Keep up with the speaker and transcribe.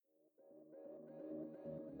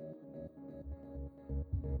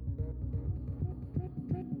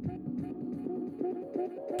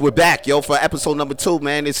We're back, yo, for episode number 2,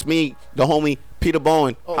 man. It's me, the homie Peter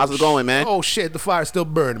Bowen. How's it going, man? Oh shit, the fire's still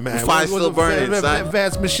burning, man. The fire's still burning, son.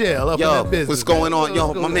 Vance Michelle up in Yo, that business. what's going on?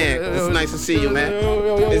 Yo, my man, it's nice to see you, man.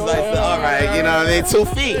 It's nice to, all right, you know what I mean? 2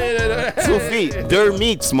 feet. 2 feet. Der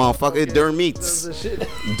meats, motherfucker. Der meats.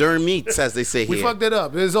 Der meats, as they say here. We fucked it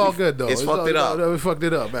up. It's all good, though. It's fucked it up. We fucked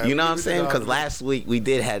it up, man. You know what I'm saying? Because last week we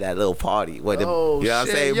did have that little party. Where the, Oh, you know what I'm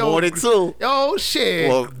shit. saying? Yo, More than 2. Oh, shit.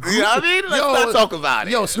 Well, you know what I mean? Let's not talk about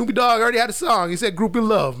it. Yo, Snoopy Dogg already had a song. He said groupie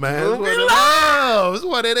love, man. Groupie love. That's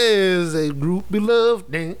what it is. A groupie love.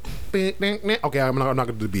 Ding, ding, ding, ding. Okay, I'm not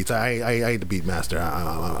gonna do the beats. I ain't the beat master.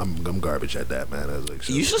 I'm garbage at that, man. I was like,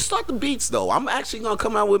 You should start the beats, though. I'm actually going to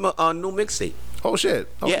come out with a new mixtape. Oh shit!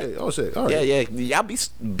 Okay. Yeah. Oh shit! All right. Yeah. Y'all be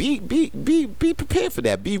prepared for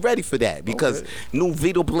that. Be ready for that because new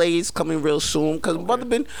Vito Blaze coming real soon. Because brother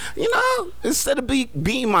been, you know, instead of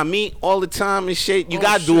beating my meat all the time and shit, you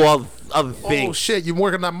gotta do all other things. Oh shit! You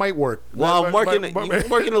working that mic work? Well, I'm working. You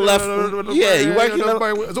working the left. Yeah, you working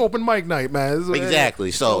the. It's open mic night, man. Exactly.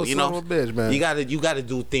 So you know, bitch, man. you gotta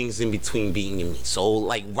do things in between beating your meat. So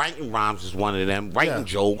like writing rhymes is one of them. Writing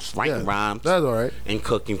jokes, writing rhymes. That's all right. And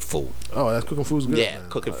cooking food. Oh, that's cooking food's good. Yeah, man.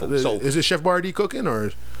 cooking food. So is it Chef Boyardee cooking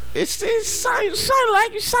or? It's sound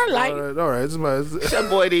like. All right. Chef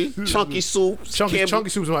Boyardee, chunky soup. Chunky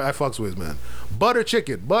soup's what I fucks with, man. Butter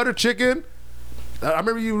chicken. I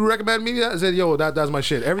remember you recommended me that. I said, yo, that's my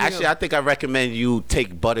shit. Actually, I think I recommend you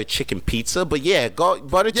take butter chicken pizza. But yeah, go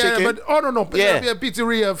butter chicken. Yeah, but no. Yeah,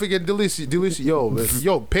 pizzeria, freaking Delicio.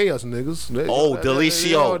 Yo, pay us, niggas. Oh,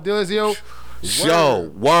 Delicio. Yo,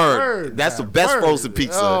 word. That's the best frozen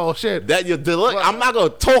pizza. Oh shit. I'm not gonna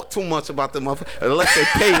talk too much about them unless they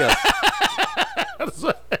pay us.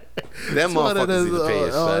 Them motherfuckers need to pay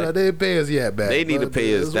us. Oh, they didn't pay us yet, man. They need to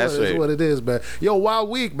pay us. That's right. That's what it is, man. Yo, Wild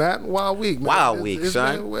Week, man. Wild Week,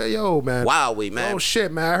 son. Yo, man. Wild Week, man. Oh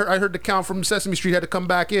shit, man. I heard the count from Sesame Street had to come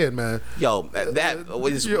back in, man. Yo, that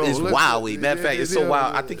is Wild Week. Matter of fact, it's so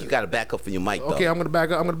wild. I think you got to back up for your mic, though. Okay, I'm gonna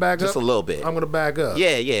back up. Just a little bit. I'm gonna back up.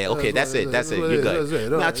 Yeah. Okay, that's it. You're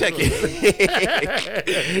good. Now check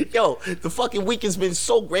it. Yo, the fucking week has been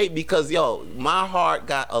so great because my heart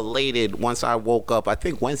got elated once I woke up. I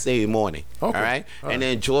think Wednesday morning. Okay. All right. And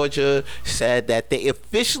then Georgia said that they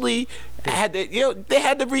officially had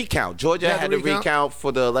the recount. Georgia had the recount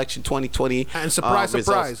for the election 2020. And surprise.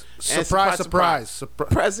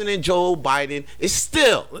 President Joe Biden is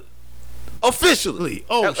still officially.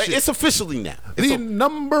 Oh shit. It's officially now. The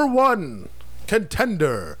number one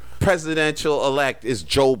contender. Presidential elect is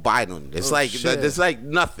Joe Biden. There's like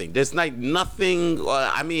nothing. There's like nothing.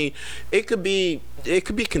 I mean, it could be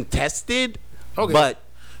contested, but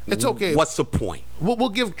it's okay. What's the point? We'll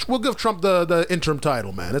give Trump the interim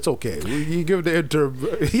title, man. It's okay. You give the interim.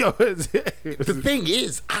 The thing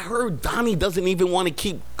is, I heard Donnie doesn't even want to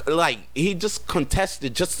keep. He just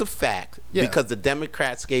contested just the fact because the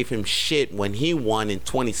Democrats gave him shit when he won in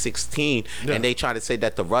 2016, and they tried to say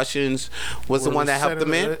that the Russians was the one that helped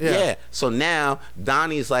him in. Yeah. So now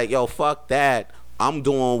Donnie's like, yo, fuck that. I'm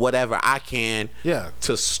doing whatever I can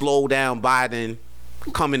to slow down Biden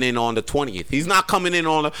coming in on the 20th. He's not coming in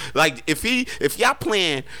on if y'all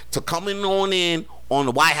plan to come in on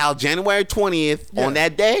the White House January 20th on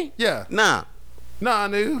that day. Nah,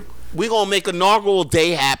 nigga. We gonna make inaugural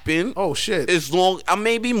day happen. Oh shit. As long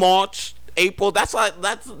maybe March, April. That's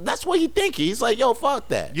what he think. He's like, yo, fuck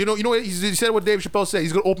that. You know what he said? What Dave Chappelle said.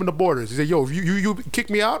 He's gonna open the borders. He said, yo, if you kick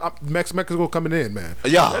me out, Mexico's gonna coming in, man.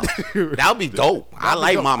 Yeah, that'd be dope. I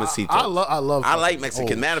like Mamacita. I like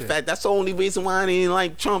Mexican. Matter of fact, that's the only reason why I didn't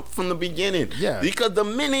like Trump from the beginning. Yeah, because the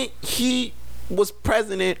minute he was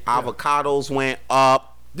president, avocados went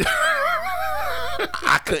up.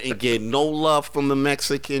 I couldn't get no love from the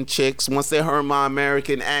Mexican chicks. Once they heard my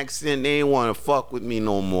American accent, they didn't want to fuck with me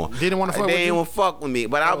no more. They didn't want to fuck with you? They didn't want to fuck with me.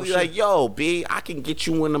 But I'll be like, yo, B, I can get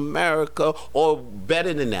you in America, or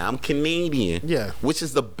better than that, I'm Canadian. Yeah. Which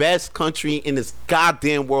is the best country in this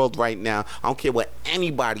goddamn world right now. I don't care what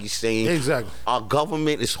anybody's saying. Exactly. Our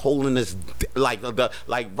government is holding us, like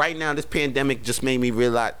right now, this pandemic just made me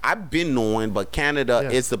realize, I've been knowing, but Canada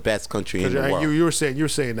is the best country in the world. You were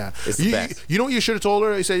saying that. It's the best. You know what you should have told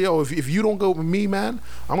her? He said, yo, if you don't go with me, man,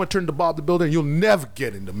 I'm going to turn to Bob the Builder and you'll never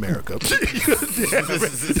get into America.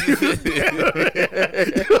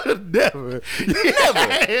 Never.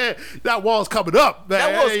 That wall's coming up, man.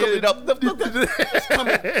 That wall's coming up. It's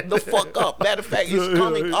coming the fuck up. Matter of fact, it's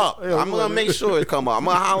coming up. I'm going to make sure it come up. I'm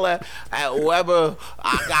going to holler at whoever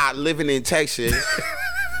I got living in Texas.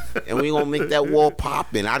 and we gonna make that wall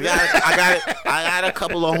popping. I got a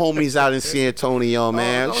couple of homies out in San Antonio,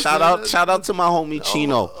 man. Shout out to my homie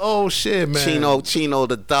Chino. Oh shit, man. Chino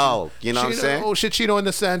the dog. You know what I'm saying? Oh shit, Chino in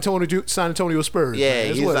the San Antonio Spurs. Yeah,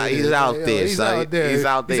 man. he's out there. He's out there. He's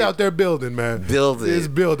out there building, man. He's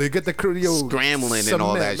building. Get the crew scrambling and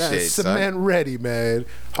all that man. shit. Cement ready, man.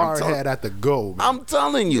 Hard hat at the go. Man. I'm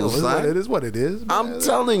telling you, son. It is what it is. Man. I'm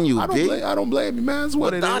telling you, I don't blame you, man. It's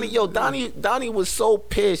what it is. Donnie was so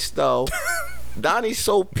pissed though. Donnie's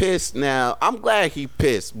so pissed now. I'm glad he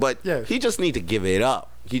pissed, but he just need to give it up.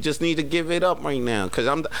 He just need to give it up right now, cause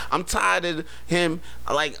I'm tired of him.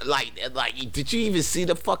 Like, did you even see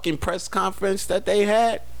the fucking press conference that they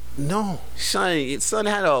had? No, son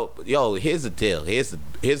had a here's the deal. Here's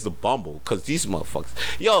the bumble, cause these motherfuckers.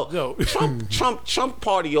 Trump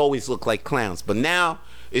party always look like clowns, but now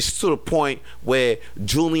it's to the point where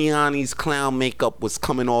Giuliani's clown makeup was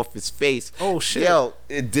coming off his face. Oh shit!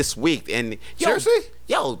 This week and seriously.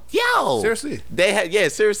 Seriously? They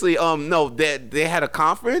had seriously. No, they had a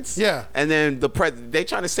conference. Yeah. And then they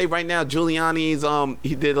trying to say right now Giuliani's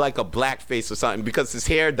he did like a blackface or something because his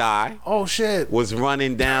hair dye. Oh shit. Was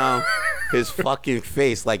running down his fucking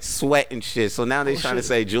face like sweat and shit. So now they trying to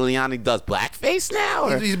say Giuliani does blackface now.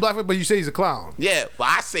 He's blackface, but you say he's a clown. Yeah, well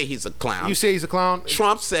I say he's a clown. You say he's a clown.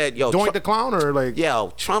 Trump said, Doink the clown or like.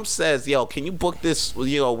 Trump says, can you book this?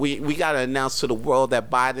 We gotta announce to the world that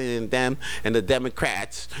Biden and them and the Democrats.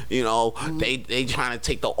 They trying to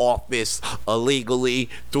take the office illegally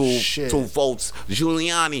through votes.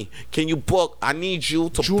 Giuliani, can you book? I need you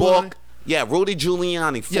to book. Yeah, Rudy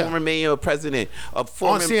Giuliani, former mayor, president,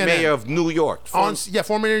 former mayor of New York. Former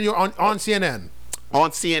mayor on CNN. On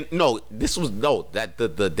CNN,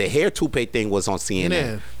 the hair toupee thing was on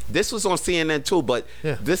CNN. This was on CNN too, but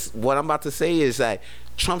what I'm about to say is that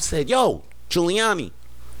Trump said, Giuliani,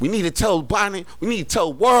 we need to tell Biden, we need to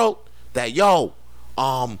tell the world that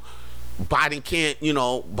Biden can't,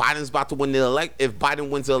 Biden's about to win the election. If Biden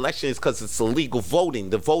wins the election, it's because it's illegal voting.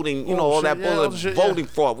 The voting, all that voting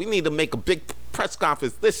fraud. We need to make a big press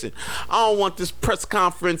conference. Listen, I don't want this press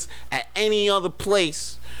conference at any other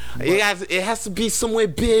place. It has to be somewhere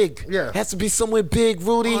big. Yeah. It has to be somewhere big,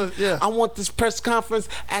 Rudy. I want this press conference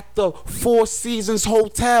at the Four Seasons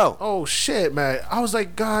Hotel. Oh shit, man. I was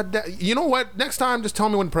like, God, you know what? Next time, just tell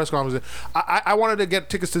me when the press conference is. I wanted to get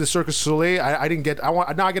tickets to the Cirque du Soleil. I didn't get.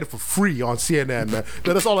 Now I get it for free on CNN, man.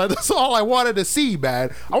 That's all I wanted to see,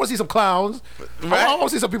 man. I want to see some clowns. Right? I want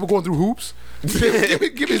to see some people going through hoops.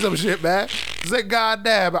 Give me some shit, man. It's like, God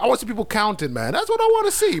damn, I want some people counting, man. That's what I want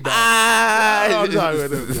to see, man.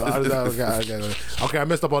 Okay, I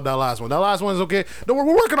messed up on that last one. That last one's okay. No,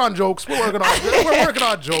 we're working on jokes. We're working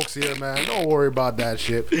on jokes here, man. Don't worry about that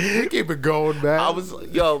shit. Keep it going, man. I was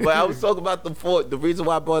talking about the reason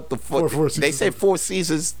why I brought the four they say Four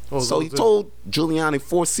Seasons. So he told Giuliani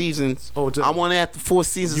Four Seasons. I want it at the Four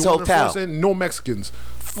Seasons Hotel. No Mexicans.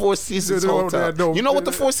 Four Seasons Hotel. You know what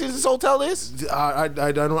the Four Seasons Hotel is? I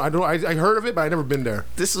don't. I heard of it, but I never been there.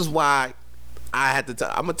 This is why I had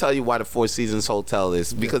to. I'm gonna tell you why the Four Seasons Hotel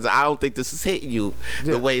is, because I don't think this is hitting you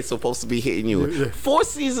the way it's supposed to be hitting you. Four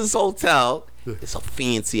Seasons Hotel is a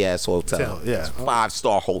fancy ass hotel. It's a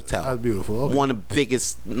 5-star hotel. That's beautiful. Okay. One of the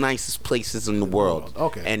biggest, nicest places in the world.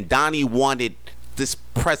 Okay. And Donnie wanted this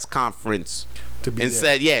press conference to be and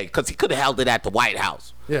there. said, because he could have held it at the White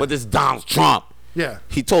House, but this is Donald Trump. Yeah.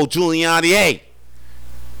 He told Giuliani, hey,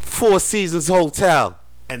 Four Seasons Hotel.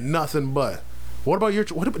 And nothing but. What about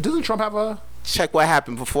doesn't Trump have a... Check what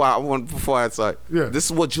happened before I start. Yeah. This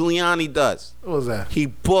is what Giuliani does. What was that? He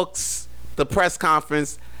books the press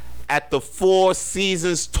conference at the Four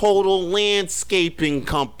Seasons Total Landscaping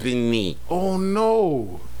Company. Oh,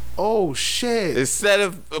 no. Oh, shit. Instead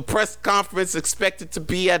of a press conference expected to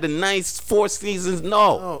be at a nice Four Seasons,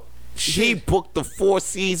 no. Oh. He booked the Four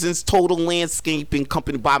Seasons Total Landscaping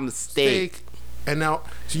Company by mistake. And now,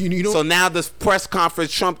 so you know. So now this press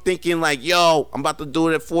conference, Trump thinking like, I'm about to do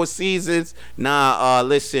it at Four Seasons. Nah,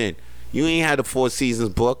 listen, you ain't had the Four Seasons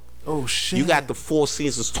book. Oh shit! You got the Four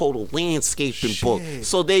Seasons Total Landscaping book.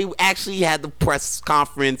 So they actually had the press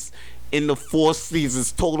conference in the Four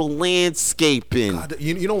Seasons Total Landscaping. God,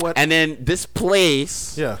 you know what? And then this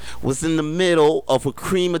place was in the middle of a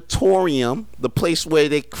crematorium, the place where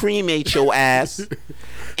they cremate your ass.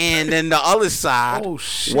 And then the other side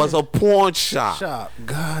was a pawn shop.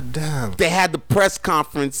 God damn. They had the press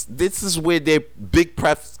conference. This is where their big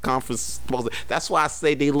press conference is supposed to. That's why I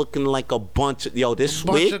say they looking like a bunch of this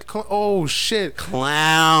week. Shit.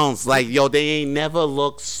 Clowns. Like they ain't never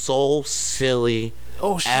looked so silly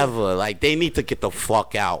Oh, shit. Ever. Like, they need to get the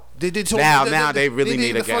fuck out. They Now they really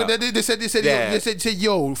need to get out. They said,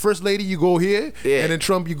 yo, first lady, you go here, and then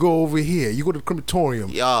Trump, you go over here. You go to the crematorium.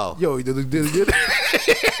 Yo.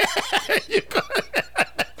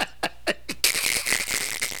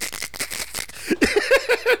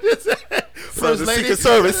 First lady. Secret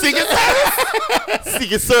Service.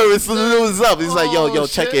 Secret Service lose up. He's like, yo,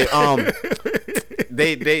 check it.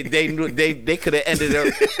 They could have ended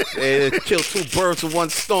up killed 2 birds with 1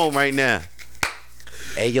 stone right now.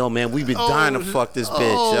 Hey, yo, man, we been dying to fuck this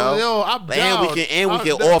bitch, yo. I'm down. We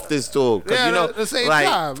can off this dude, cause you know, at the same like,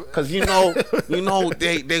 time. cause you know,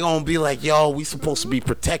 they gonna be like, yo, we supposed to be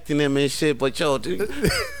protecting him and shit, but yo, dude,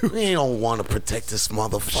 we don't want to protect this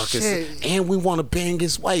motherfucker, and we want to bang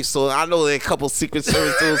his wife. So I know that a couple Secret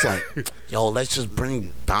Service dudes like, yo, let's just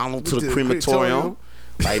bring Donald to the crematorium,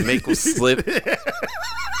 like make him slip.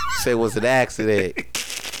 Say it was an accident.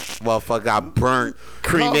 Motherfucker got burnt,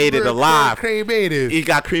 cremated alive. He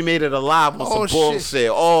got cremated alive on some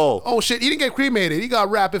bullshit. Oh shit! He didn't get cremated. He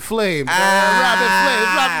got rapid flame.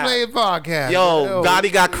 Rapid flame podcast. Yo,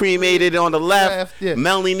 Gotti got cremated on the left. Yeah.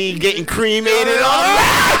 Melanie getting cremated on the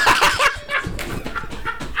right.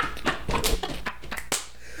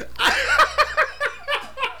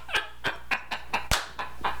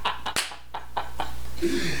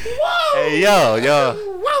 Hey, yo.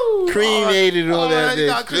 Cremated on that bitch.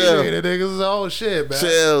 Got cremated, niggas. Oh shit, man.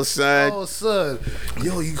 Chill, son. Oh son.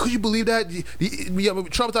 Yo, could you believe that?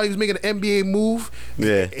 Trump thought he was making an NBA move.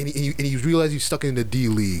 Yeah. And he realized he's stuck in the D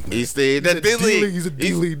League. He stayed in the D League. He's a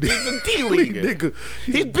D League. He's a D League nigga.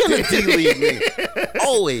 He's been a D League nigga.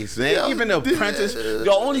 Always, man. Yo, even the apprentice.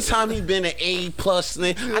 The only time he been an A+,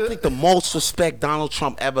 nigga, I think the most respect Donald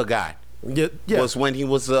Trump ever got. Yeah. Was when he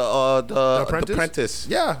was the apprentice.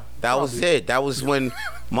 Yeah. That was it. That was when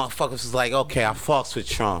motherfuckers was like, okay, I fucks with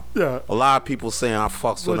Trump. Yeah. A lot of people saying I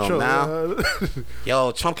fucks with him now.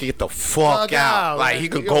 Yo, Trump can get the fuck out. Like, he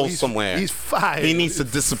could go somewhere. He's fired. He needs to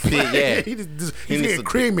disappear, yeah. He's getting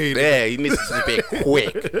cremated. Yeah, he needs to disappear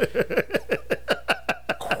quick.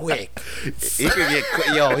 Quick. He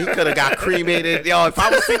could have got cremated. Yo, if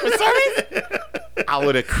I was Secret Service, I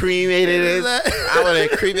would have cremated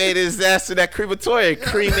his ass to that crematorium.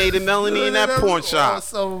 Cremated Melanie in that porn shop. Oh,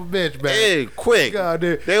 son of a bitch, man. Hey, quick. God,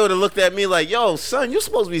 dude. They would have looked at me like, yo, son, you're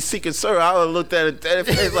supposed to be Secret Service. I would have looked at it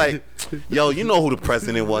face like, yo, you know who the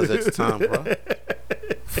president was at the time, bro.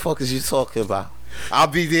 Fuck is you talking about? I'll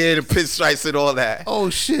be there, the pinstripes and all that. Oh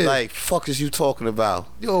shit! Like, fuck is you talking about?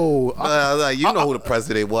 Yo, like, you know who the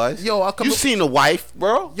president was. Yo, you seen the wife,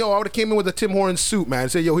 bro? Yo, I would have came in with a Tim Hortons suit, man.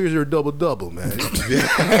 Say, yo, here's your double, man.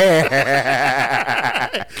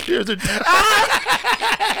 Here's your.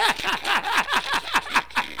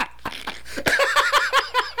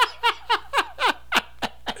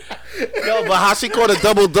 Yo, but how she caught a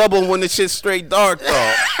double when the shit's straight dark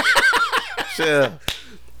though?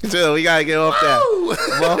 Chill, we gotta get off that.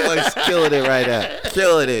 Motherfuckers killing it right now.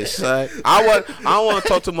 Killing it, son. I don't want to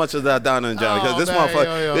talk too much about Donald John because this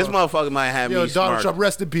motherfucker might have me Donald smirk. Trump,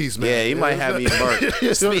 rest in peace, man. Yeah, he might have me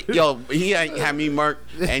murk. Yo, he had me murk.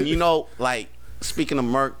 And you know, like, speaking of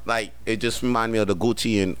murk, like, it just reminded me of the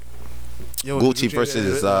Gucci and Gucci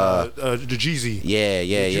versus the Jeezy.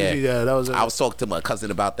 Yeah. That was. I was talking to my cousin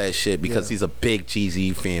about that shit because he's a big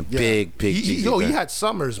Jeezy fan. Big Jeezy. Yo, he had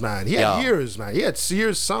summers, man. He had years, man. He had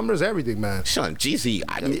years, summers, everything, man. Son, Jeezy.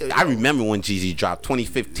 I remember when Jeezy dropped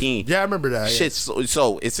 2015. Yeah, I remember that. Shit.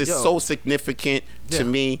 So it's just so significant to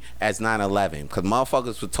me as 9/11 because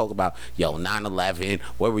motherfuckers would talk about 9/11.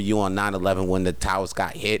 Where were you on 9/11 when the towers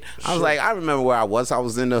got hit? I was like, I remember where I was. I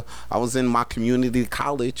was in my community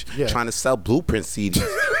college trying to sell Blueprint CDs.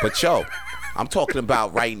 But I'm talking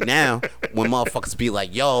about right now when motherfuckers be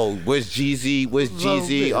like, yo, where's Jeezy?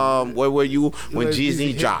 Where were you when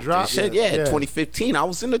Jeezy dropped? Shit, 2015. I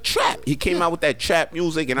was in the trap. He came out with that trap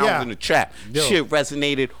music and I was in the trap. Shit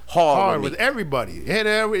resonated hard with everybody.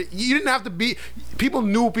 You didn't have to be. People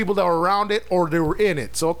knew people that were around it or they were in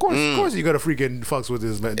it. So of course you gotta freaking fucks with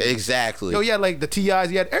this, man. Exactly. Yo, like the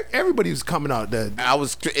TIs. Everybody was coming out there.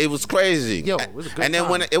 It was crazy. Yo, it was a good time. And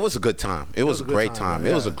then it was a good time. It was a great time.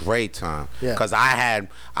 It was a great time. Yeah. Because I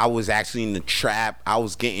was actually in the trap. I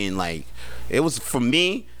was getting like, it was for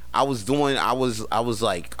me. I was going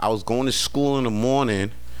to school in the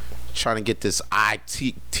morning, trying to get this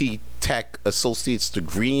IT Tech associate's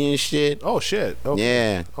degree and shit. Oh shit. Okay.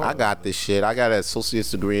 Yeah, I got this shit. I got an associate's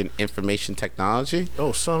degree in information technology.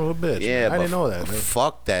 Oh, son of a bitch. Yeah, I didn't know that. Man.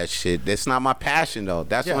 Fuck that shit. That's not my passion though.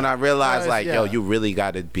 That's when I realized yo, you really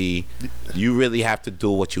have to do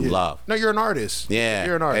what you love. No, you're an artist. Yeah,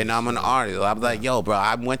 you're an artist. And I'm an artist. I'm like, yo, bro,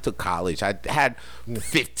 I went to college. I had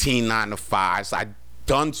 15 9 to 5s. I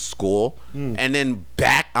done school, and then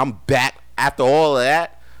I'm back after all of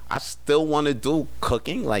that. I still want to do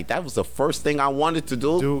cooking. Like, that was the first thing I wanted to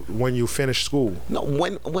do. When you finished school? No,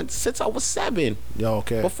 when since I was 7. Yeah,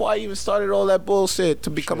 okay. Before I even started all that bullshit to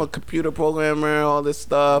become a computer programmer, all this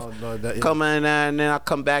stuff. Come in and then I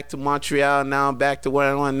come back to Montreal. Now I'm back to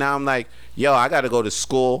where I am. Now I'm like, yo, I got to go to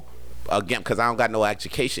school again because I don't got no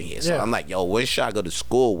education here. So I'm like, yo, where should I go to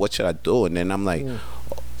school? What should I do? And then I'm like,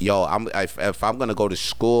 yo, if I'm gonna go to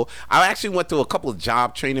school, I actually went through a couple of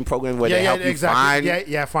job training programs where they help you find,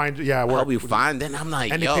 help you find. Then I'm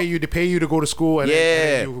like, and yo, they pay you to go to school, and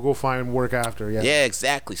then you go find work after. Yeah,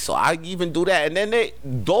 exactly. So I even do that, and then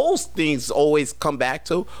those things always come back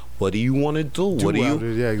to, what do you want to do? What do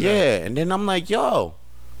you? And then I'm like, yo,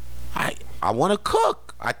 I want to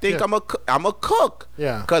cook. I think I'm a cook.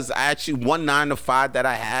 Yeah, because actually one 9 to 5 that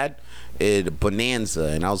I had. Bonanza,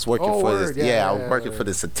 and I was working for this. I was working for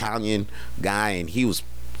this Italian guy, and he was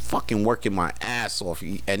fucking working my ass off.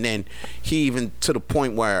 And then he even to the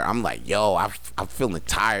point where I'm like, yo, I'm feeling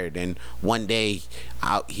tired. And one day,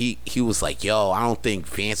 he was like, yo, I don't think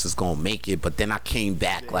Vance is gonna make it. But then I came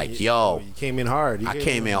back like, yo, you came in hard. I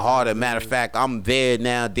came in hard. As a matter of fact, I'm there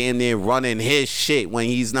now, damn near running his shit when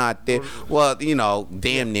he's not there. Well, you know,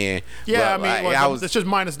 damn near. Yeah, but, I mean, I was. It's just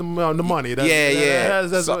minus the money.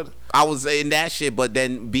 That's so, what I was in that shit, but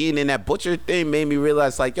then being in that butcher thing made me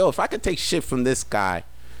realize, like, yo, if I could take shit from this guy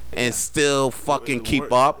and still fucking keep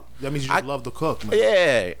up. That means you just love to cook, man.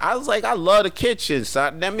 Yeah. I was like, I love the kitchen,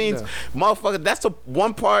 son. That means, motherfucker, that's the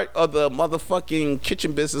one part of the motherfucking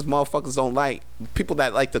kitchen business motherfuckers don't like. People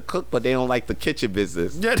that like to cook, but they don't like the kitchen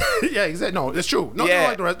business. Yeah, exactly. No, it's true. No, they don't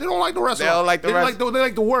like the rest. They don't like the restaurant. They don't like the rest. They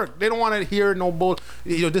like the work. They don't want to hear no bull.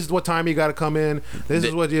 You know, this is what time you got to come in. This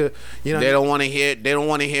is what you know. They don't want to hear. They don't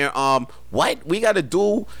want to hear. What we got to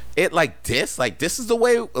do it like this. Like, this is the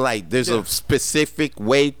way. Like, there's a specific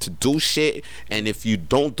way to do shit, and if you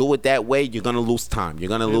don't do it that way, you're gonna lose time. You're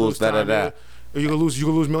gonna lose da da da. You're gonna lose. You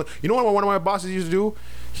know what one of my bosses used to do?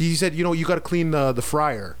 He said, you know, you got to clean the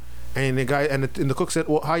fryer. And the guy and the cook said,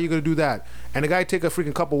 well, how are you gonna do that? And the guy take a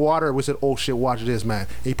freaking cup of water and we said, oh shit, watch this, man.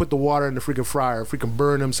 And he put the water in the freaking fryer, freaking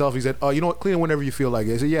burned himself. He said, oh, you know what, clean it whenever you feel like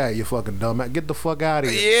it. He said, yeah, you fucking dumb man, get the fuck out of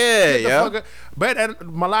here. Yeah. But and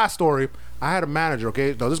my last story, I had a manager,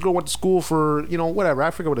 okay? Now, this girl went to school for, you know, whatever. I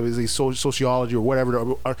forget what it is, sociology or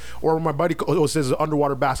whatever. Or my buddy says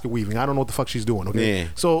underwater basket weaving. I don't know what the fuck she's doing, okay? Yeah.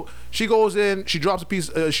 So she goes in, she drops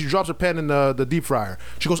her pen in the deep fryer.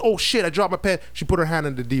 She goes, oh shit, I dropped my pen. She put her hand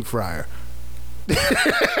in the deep fryer.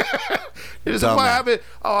 This is what happened.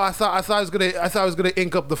 Oh, I thought I was gonna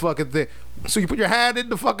ink up the fucking thing. So you put your hand in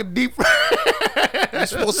the fucking deep fryer. You're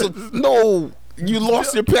supposed to. No, you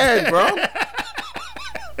lost your pen, bro.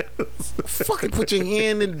 Fucking put your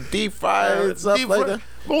hand in the deep fryer and stuff like that.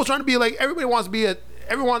 I was trying to be like, everybody wants to be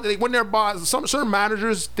everyone, when they're boss, certain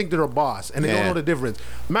managers think they're a boss and they don't know the difference.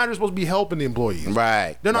 Managers supposed to be helping the employees.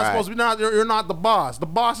 Right. They're not supposed to be. You're not the boss. The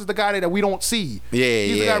boss is the guy that we don't see.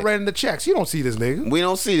 He's the guy writing the checks. You don't see this nigga. We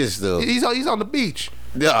don't see this dude. He's on the beach.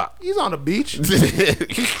 Yeah. He's on the beach.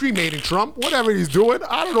 He's cremating Trump. Whatever he's doing,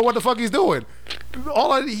 I don't know what the fuck he's doing.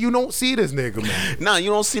 You don't see this nigga, man. No, you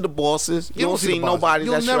don't see the bosses. You don't see nobody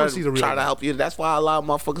that's trying to help you. That's why a lot of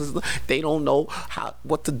motherfuckers, they don't know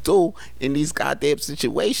what to do in these goddamn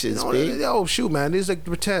situations, man. Oh shoot, man. It's like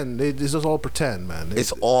pretend. This is all pretend, man.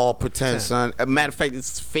 It's all pretend, son. As a matter of fact,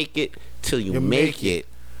 it's fake it till you make it.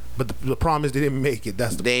 But the problem is they didn't make it.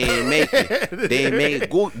 They didn't make it. They didn't make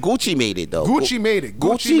it. Gucci made it though. Gucci made it.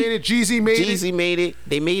 Jeezy made it. Jeezy made it.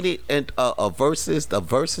 They made it. And a versus. The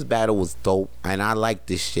versus battle was dope, and I like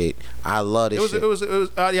this shit. I love this shit. It was.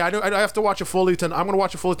 Yeah, I have to watch it fully tonight. I'm gonna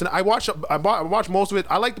watch it fully tonight. I watched most of it.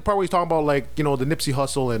 I like the part where he's talking about, like, you know, the Nipsey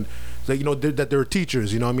Hussle and, like, you know, that they're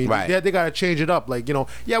teachers. You know what I mean? Right. They gotta change it up. Like, you know,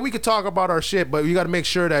 yeah, we could talk about our shit, but you gotta make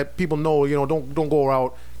sure that people know. You know, don't go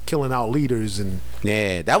out killing out leaders and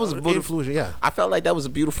that was a beautiful. Yeah, I felt like that was a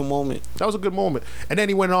beautiful moment. That was a good moment. And then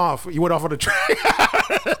he went off on the track.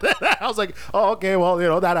 I was like, oh, okay, well, you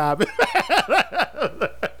know, that happened.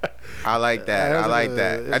 I like that. I like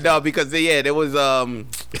that. I know, because there was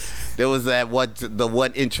that the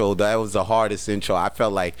one intro that was the hardest intro. I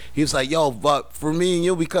felt like he was like, yo, but for me and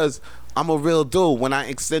you, because I'm a real dude. When I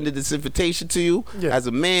extended this invitation to you, as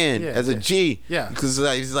a man, as a G, because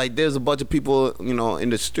he's like, there's a bunch of people, you know, in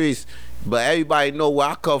the streets, but everybody know where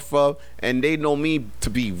I come from, and they know me to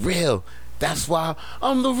be real. That's why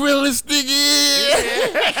I'm the realest nigga.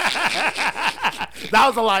 That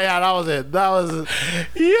was a lie. Yeah, that was it. That was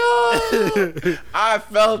yo. I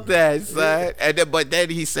felt that, son. And then, but then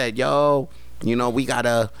he said, yo, you know, we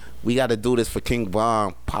gotta we got to do this for King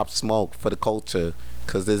Von, Pop Smoke, for the culture,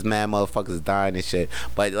 because there's mad motherfuckers dying and shit.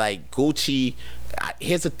 But like Gucci,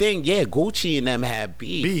 here's the thing, yeah, Gucci and them had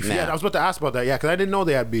beef. Yeah, I was about to ask about that. Yeah, because I didn't know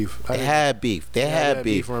they had beef. They had beef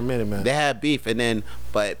for a minute, man. They had beef, and then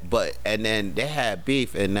and then they had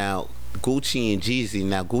beef, and now Gucci and Jeezy.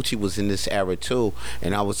 Now Gucci was in this era too,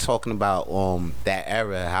 and I was talking about that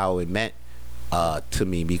era, how it meant to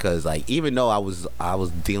me, because like even though I was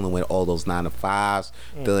dealing with all those 9 to 5s,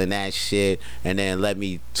 dealing that shit, and then led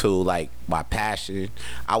me to like my passion,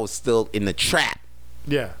 I was still in the trap.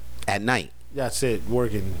 Yeah. At night. That's it.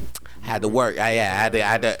 Working. Had to work. I had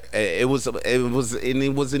to. It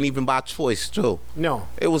wasn't even by choice too. No.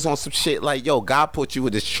 It was on some shit like, yo, God put you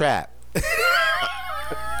in this trap.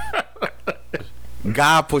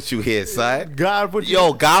 God put you here, son. God put you.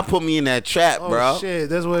 Yo, God put me in that trap, bro. Oh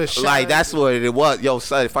shit, that's what it. Like that's what it was. Yo,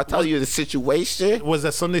 son, if I tell you the situation, was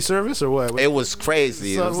that Sunday service or what? It was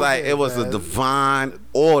crazy. It was like it was a divine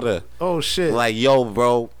order. Oh shit. Like, yo,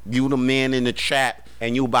 bro, you the man in the trap,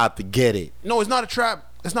 and you about to get it. No, it's not a trap.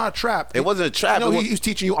 It's not a trap. It wasn't a trap. No, he was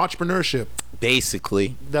teaching you entrepreneurship.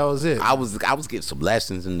 Basically, that was it. I was getting some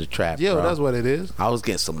lessons in the trap. Yeah, bro. That's what it is. I was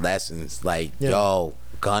getting some lessons. Like, yo,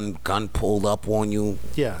 gun pulled up on you.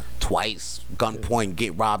 Yeah. Twice. Gunpoint,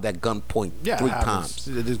 get robbed at gunpoint 3 times.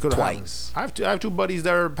 Twice. I have two buddies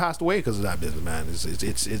that are passed away because of that business, man.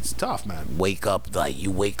 It's tough, man.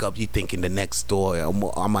 You wake up, you thinking the next door,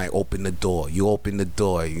 I might open the door. You open the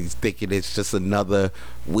door, you thinking it's just another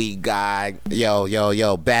weed guy.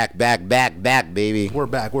 Yo, back, baby. We're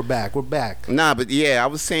back. Nah, but yeah, I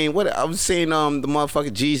was saying the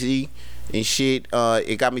motherfucking Jeezy and shit,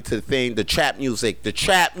 it got me to the thing, the trap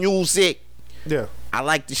music. Yeah. I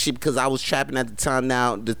like the shit because I was trapping at the time.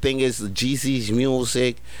 Now the thing is, Jeezy's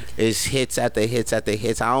music is hits after hits after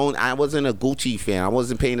hits. I wasn't a Gucci fan. I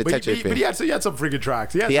wasn't paying attention. But he had some freaking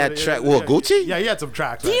tracks. He had Gucci. Yeah, he had some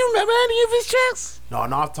tracks. Do you remember any of his tracks? No,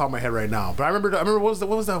 not off the top of my head right now. But I remember what was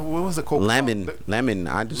the Coke Lemon. song? Lemon.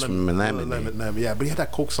 I just remember Lemon. Yeah, but he had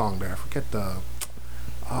that Coke song there. I forget the.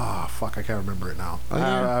 Fuck, I can't remember it now. Oh,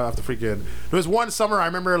 yeah. I have to freaking. There was one summer I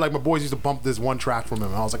remember, like, my boys used to bump this one track from him,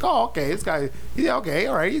 and I was like, oh, okay, this guy, yeah, okay,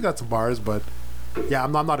 all right, he got some bars, but yeah,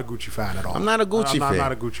 I'm not a Gucci fan at all. I'm not a Gucci fan. I'm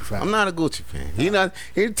not a Gucci fan. I'm not a Gucci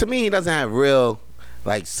fan. To me, he doesn't have real,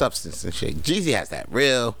 like, substance and shit. Jeezy has that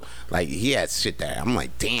real, like, he has shit that I'm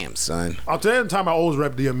like, damn, son. I'll tell you the time I always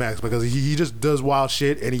rep DMX because he just does wild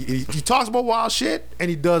shit, and he talks about wild shit, and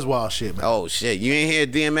he does wild shit, man. Oh shit, you ain't hear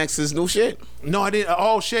DMX's new shit? No, I didn't.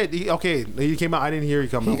 Oh shit, he came out. I didn't hear he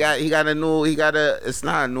come out. It's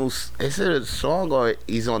not a new, is it a song or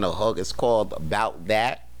he's on the hook? It's called About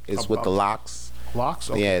That. It's with the Locks. Locks?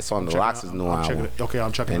 Okay. Yeah, it's on the Locks' new album.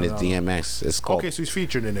 I'm checking and it it's out. DMX. It's called. Okay, so he's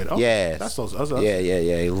featured in it. Oh, yeah. That's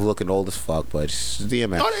Yeah. He's looking old as fuck, but it's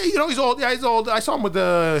DMX. Oh, he's old. Yeah, he's old. I saw him with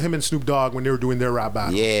him and Snoop Dogg when they were doing their rap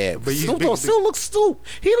battle. Yeah, but Snoop still looks Snoop.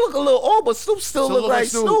 He look a little old, but Snoop still look like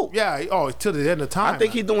Snoop. Yeah. Oh, till the end of time. I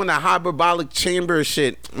think he's doing that hyperbolic chamber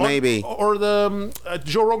shit, maybe. Or the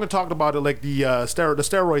Joe Rogan talked about it, like the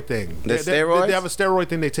steroid thing. The steroids? They have a steroid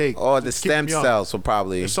thing they take. Or the stem cells,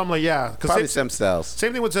 probably. Or something like probably stem cells.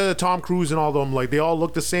 Same thing with Tom Cruise and all of them. Like, they all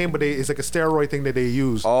look the same, but it's like a steroid thing that they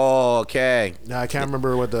use. Oh, okay. I can't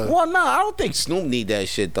remember what the. Well, no, I don't think Snoop need that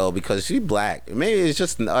shit though, because she's black. Maybe it's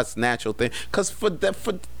just us natural thing. Because for them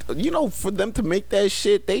to make that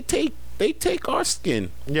shit, they take our skin.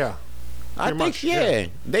 Yeah. I think, yeah.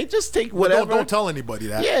 They just take whatever. Don't tell anybody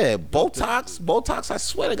that. Yeah, Botox. I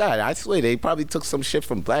swear to God, they probably took some shit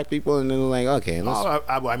from black people and then like, okay.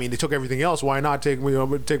 I mean, they took everything else. Why not take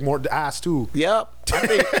more ass too? Yep. I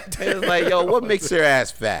think it's like, yo, what makes your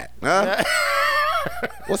ass fat? Huh?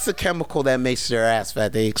 What's the chemical that makes your ass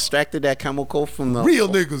fat? They extracted that chemical from the real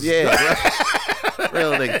niggas. Yeah,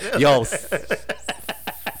 real niggas. Yo.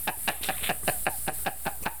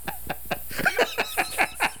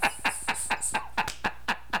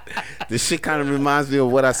 This shit kind of reminds me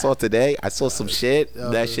of what I saw today. I saw some shit.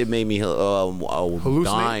 That shit made me dying.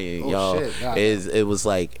 Oh, shit. It was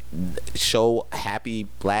like, show happy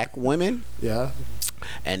black women. Yeah.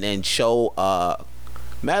 And then show.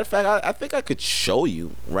 Matter of fact, I think I could show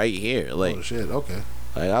you right here. Like, oh shit. Okay.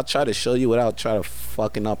 Like, I'll try to show you without trying to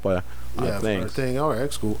fucking up our thing. All right,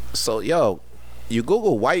 that's cool. So yo, you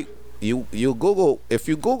Google white. You Google, if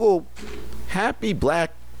you Google happy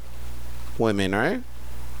black women, right?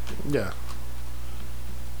 Yeah.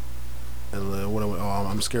 And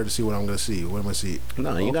I'm scared to see what I'm gonna see. What am I see?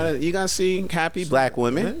 No, you gotta see happy black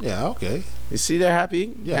women. Yeah, okay. You see, they're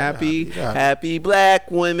happy, Yeah, happy, yeah. happy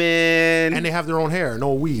black women. And they have their own hair,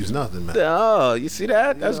 no weaves, nothing, man. Oh, you see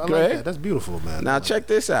that? That's I like great. that. That's beautiful, man. Now check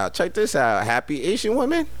this out. Check this out. Happy Asian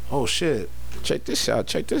women. Oh shit. Check this out.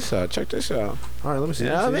 Check this out. Check this out. All right, let me see. You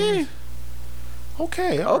know what I mean?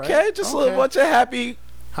 Okay. all Okay, right, just a okay. little bunch of happy,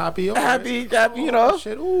 happy, all happy, right. happy. You know.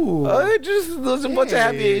 Shit. Ooh. Just a bunch of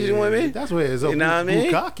happy Asian women. That's what it is. You know what I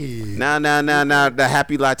mean? Bukkake. Now, the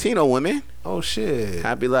happy Latino women. Oh shit.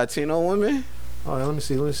 Happy Latino women. All right, let me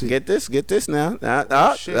see. Get this now.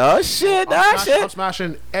 Oh shit. I'm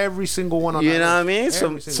smashing every single one on You that know what I list. mean? Every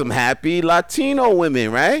Some single one. happy Latino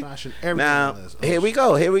women, right? Smashing every Now, one on this.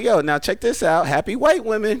 Oh, here we go. Now check this out. Happy white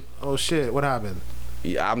women. Oh shit, what happened?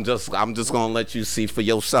 Yeah, I'm just gonna let you see for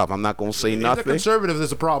yourself. I'm not gonna say If nothing. the conservative,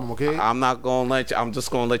 there's a problem, okay? I'm not gonna let you. I'm just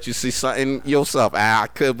gonna let you see something yourself. I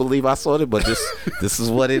couldn't believe I saw it, but this is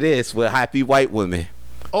what it is. We're happy white women.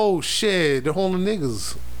 Oh shit, they're holding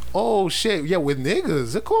niggas. Oh shit, yeah, with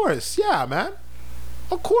niggas, of course. Yeah, man.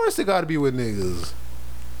 Of course they gotta be with niggas.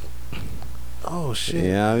 Oh shit.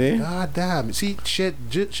 You know what I mean? God damn. See, shit's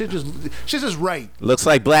just right. Looks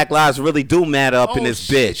like Black Lives really do matter up in Oh, this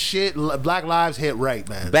shit, bitch. Shit, Black Lives hit right,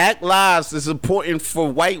 man. Black lives is important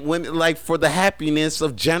for white women, like for the happiness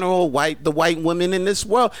of the white women in this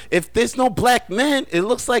world. If there's no black men, it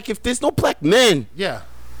looks like if there's no black men Yeah,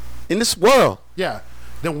 in this world, yeah.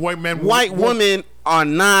 Then white men, white won't women are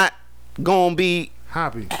not gonna be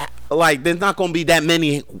happy. like. There's not gonna be that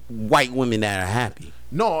many white women that are happy.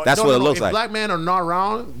 No, That's no, what no, it no. looks if like. black men are not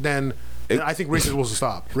around, then I think racism will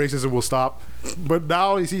stop. Racism will stop. But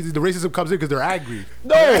now you see the racism comes in because they're angry.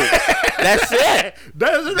 No, that's it.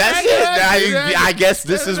 That's it. I guess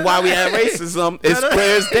this is why we have racism. It's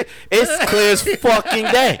clear as day. It's clear as fucking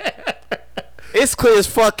day. It's clear as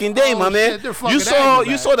fucking day, Oh, my man. shit, they're fucking You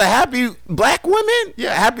angry, saw the happy black women,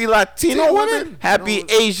 Yeah. happy Latino Teen women, women. happy No.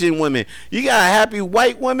 Asian women. You got happy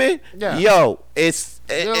white women. Yeah. Yo, it's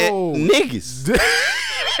Yo. niggas.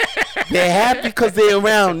 They're happy because they're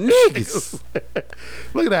around niggas.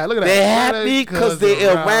 Look at that. They're happy 'cause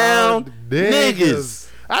they're around niggas.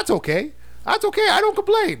 That's okay. That's okay. I don't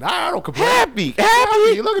complain. I don't complain. Happy.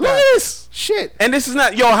 Look at that. this. Shit. And this is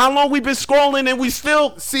not, how long we been scrolling and we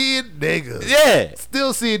still, Seeing niggas. yeah,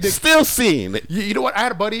 Still seeing niggas. still seeing it. You know what? I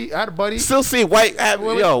had a buddy. Still seeing white,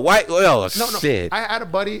 white, No, shit. I had a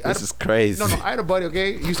buddy. This is crazy. No, I had a buddy,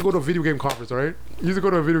 okay? He used to go to a video game conference, all right? All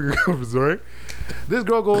right? This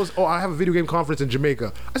girl goes, oh, I have a video game conference in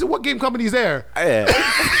Jamaica. I said, what game company's there? Yeah.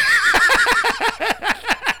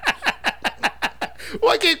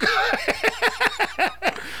 What game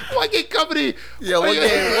company? Yo, what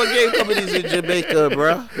game companies in Jamaica,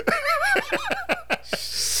 bro?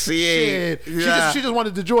 Shit. Yeah. She just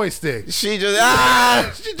wanted the joystick. She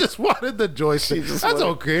just She just wanted the joystick. That's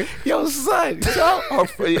okay. Yo, son.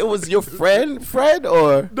 It was your friend, Fred,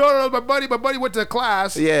 or No, my buddy went to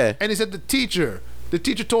class. Yeah. And he said the teacher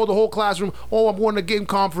told the whole classroom, oh, I'm going to a game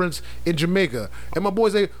conference in Jamaica. And my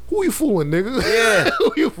boy's like, who you fooling, nigga? Yeah.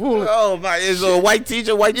 Who you fooling? oh my, is it a white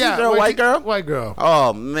teacher, or white girl? White girl.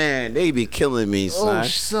 Oh man, they be killing me, son. Oh,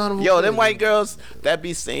 son of a Yo, bitch. them white girls that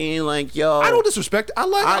be saying like, yo, I don't disrespect it. I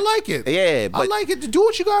like it. Yeah, I but like it to do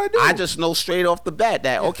what you gotta do. I just know straight off the bat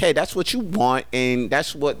that okay, that's what you want, and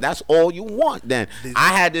that's all you want. Then I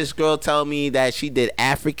had this girl tell me that she did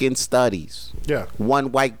African studies. Yeah.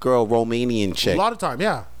 One white girl, Romanian A chick. lot of time,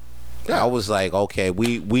 yeah. I was like, okay,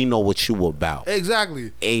 we know what you about.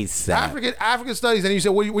 Exactly. ASAP. African studies, and you said,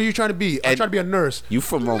 what are you trying to be? I'm trying to be a nurse. You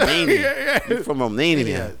from Romania? You from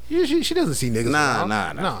Romania? Yeah. She doesn't see niggas.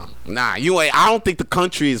 Nah. You ain't. I don't think the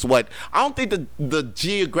country is what. I don't think the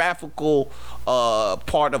geographical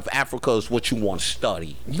part of Africa is what you want to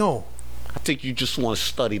study. No. I think you just want to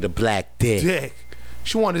study the black dick.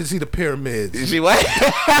 She wanted to see the pyramids. You see what?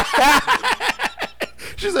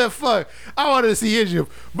 She said, fuck, I wanted to see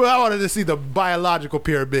Egypt, but I wanted to see the biological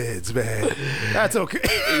pyramids, man. That's okay.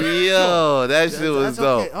 Yo, that shit was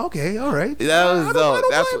dope. Okay, all right. That was dope.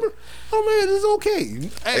 That's what. Oh man, this is okay.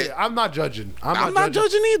 Hey, I'm not judging. I'm not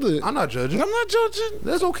judging either. I'm not judging. I'm not judging.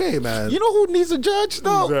 That's okay, man. You know who needs a judge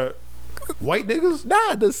though? White niggas?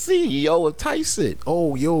 Nah, the CEO of Tyson.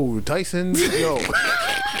 Oh, yo, Tyson, yo.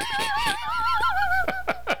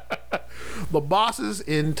 The bosses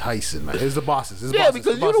in Tyson, man. It's the bosses. It's the bosses.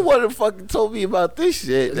 Because you the one that fucking told me about this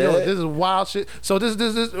shit, man. Yo, this is wild shit. So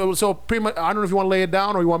so pretty much, I don't know if you want to lay it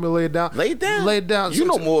down or you want me to lay it down. Lay it down. Lay it down. You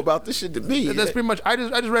know more about this shit than me. That's pretty much. I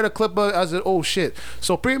just read a clip. I said, oh shit.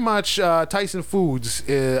 So pretty much, Tyson Foods.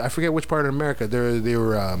 I forget which part of America.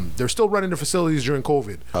 They're still running their facilities during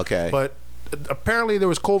COVID. Okay. But apparently there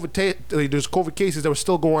was there's COVID cases that were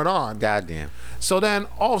still going on. Goddamn. So then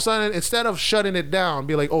all of a sudden, instead of shutting it down,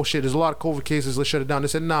 be like, oh shit, there's a lot of COVID cases, let's shut it down. They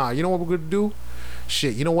said, nah, you know what we're gonna do?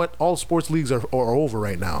 Shit, you know what? All sports leagues are over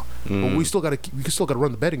right now, but we still gotta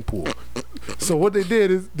run the betting pool. So what they did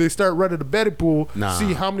is they start running the betting pool,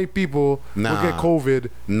 see how many people will get COVID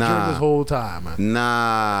during this whole time.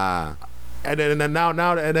 Nah. And then now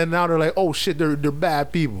they're like, oh shit, they're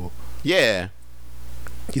bad people. Yeah.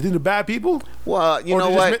 You think they're bad people? Well, you know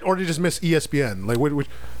what? Or they just miss ESPN. Like which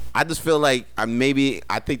I just feel like I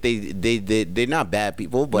think they're not bad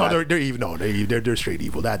people, but no, they're evil. No, they're straight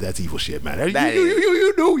evil. That's evil shit, man.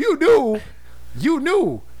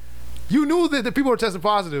 You knew that the people were testing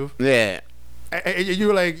positive. Yeah. And you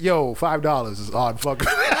were like, yo, $5 is odd. Fuck. Yo,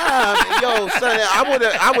 son,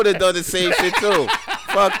 I would have done the same shit too.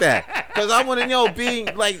 Fuck that. Because I want to,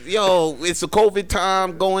 being like, it's a COVID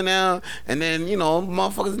time going out, and then,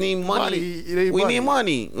 motherfuckers need money. We need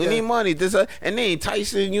money. We need money. And then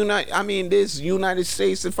Tyson, this United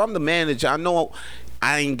States, if I'm the manager, I know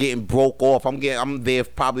I ain't getting broke off. I'm there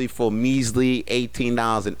probably for measly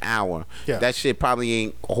 $18 an hour. Yeah. That shit probably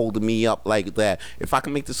ain't holding me up like that. If I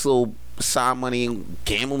can make this little side money,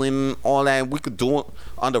 gambling, all that, we could do it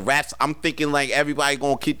under wraps. I'm thinking like everybody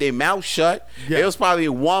gonna keep their mouth shut. Yeah. It was probably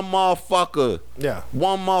one motherfucker. Yeah.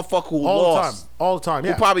 One motherfucker who lost. All the time.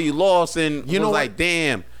 Yeah. Who probably lost and was like,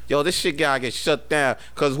 damn, this shit gotta get shut down.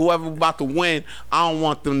 Cause whoever about to win, I don't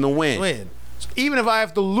want them to win. Even if I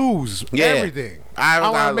have to lose everything, I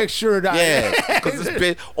want to make sure that because this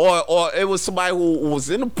bitch, or it was somebody who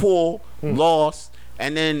was in the pool, lost,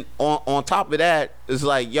 and then on top of that, it's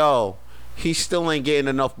like, he still ain't getting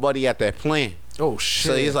enough money at that plan. Oh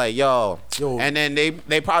shit! So he's like, yo, and then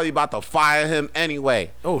they probably about to fire him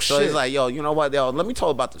anyway. Oh shit! So he's like, you know what, let me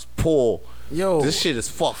talk about this pool. This shit is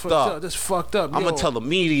fucked up. This fucked up. I'm gonna tell the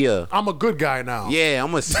media. I'm a good guy now. Yeah,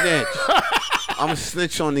 I'm a snitch. I'm gonna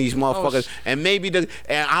snitch on these motherfuckers, and maybe and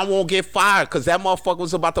I won't get fired because that motherfucker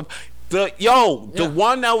was about to. The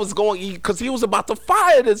one that was going, because he was about to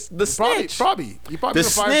fire the snitch. Probably the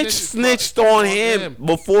snitch snitched on him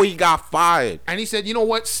before he got fired. And he said, you know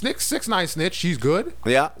what, 6ix9ine snitch, she's good.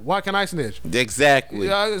 Yeah. Why can I snitch?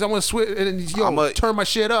 Exactly. I'm gonna switch and turn my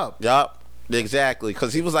shit up. Yup. Exactly.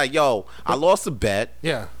 Because he was like, I lost a bet.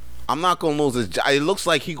 Yeah. I'm not gonna lose his job. It looks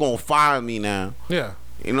like he gonna fire me now. Yeah.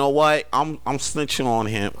 You know what? I'm snitching on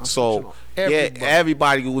him.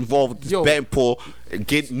 Everybody involved with this betting pool,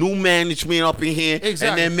 get new management up in here, and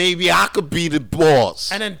then maybe I could be the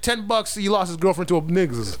boss. And then $10, he lost his girlfriend to a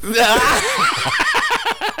niggas.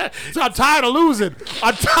 So I'm tired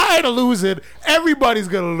of losing. Everybody's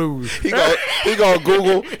gonna lose. He gonna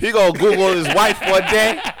Google his wife one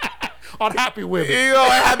day. On Happy Women. He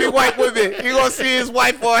gonna happy white women. He gonna see his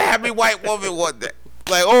wife on a happy white woman one day.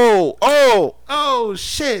 Like, oh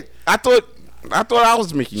shit! I thought I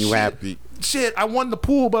was making you happy. Shit, I won the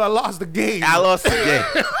pool, but I lost the game. I lost the game.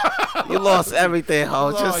 You lost everything,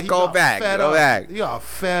 ho. Just go back. Go back. You got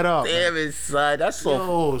fed up. Damn it, son. That's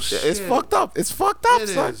so. Shit. It's fucked up. It's fucked up,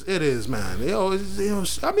 son. It is, man.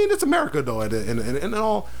 I mean, it's America, though, and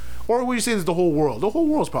all. Or would you say it's the whole world? The whole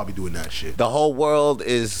world's probably doing that shit. The whole world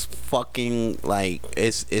is fucking like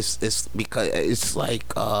it's because it's like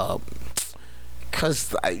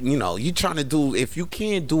because you trying to do, if you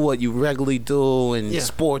can't do what you regularly do and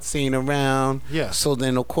sports ain't around, so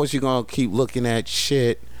then of course you're gonna keep looking at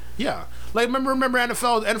shit. Yeah, like remember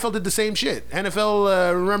NFL did the same shit.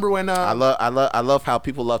 NFL remember when I love how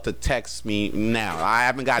people love to text me now. I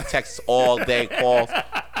haven't got texts all day, calls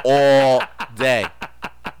all day.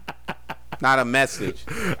 Not a message.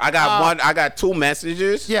 I got 2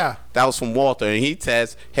 messages. Yeah. That was from Walter, and he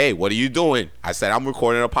says, "Hey, what are you doing?" I said, "I'm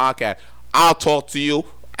recording a podcast. I'll talk to you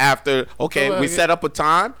after." Okay, we set up a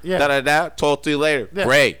time. Yeah. Talk to you later. Yeah.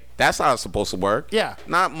 Great. That's how it's supposed to work. Yeah.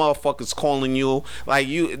 Not motherfuckers calling you like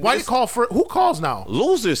you. Why do you call for? Who calls now?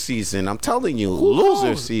 Loser season. I'm telling you,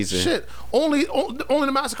 loser season. Shit. Only the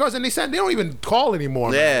MasterCards, and they don't even call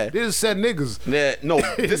anymore. Yeah. Man. They just said niggas. Yeah. No.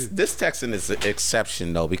 this texting is an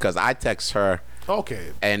exception though, because I text her.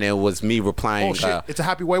 Okay. And it was me replying. Oh shit! It's a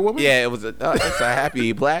happy white woman. Yeah, it's a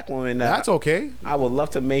happy black woman. That's okay. I would love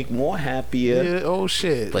to make more happier. Yeah, oh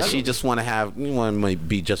shit! But she just want to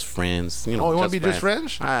be just friends. You want to be just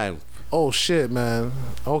friends? Oh shit, man.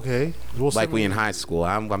 Okay. We in high school.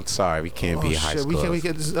 I'm sorry, we can't be high school. We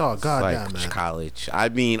can't. Oh goddamn, man. College. I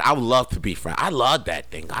mean, I would love to be friends. I love that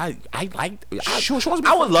thing. I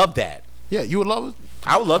would love that. Yeah, you would love it.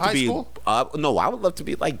 I would love to be. No, I would love to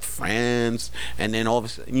be like friends, and then all of a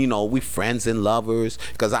sudden, we friends and lovers.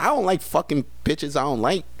 Because I don't like fucking bitches I don't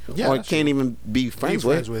like. or can't even be friends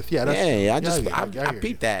with. Yeah, I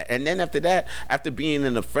peeped that. And then after that, after being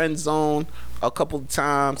in the friend zone a couple of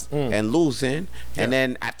times and losing, and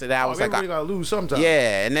then after that I was like, everybody gotta lose sometimes.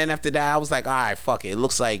 Yeah, and then after that I was like, all right, fuck it. It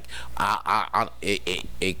looks like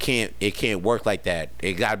it can't work like that.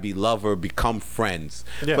 It gotta be lover become friends.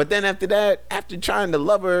 Yeah. But then after that, after trying to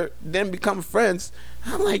love her, then become friends,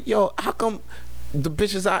 I'm like, yo, how come the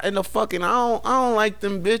bitches out in the fucking I don't like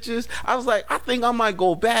them bitches. I was like, I think I might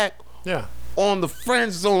go back on the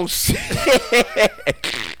friend zone shit.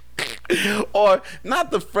 Or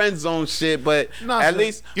not the friend zone shit, but at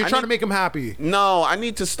least you're trying to make them happy. No, I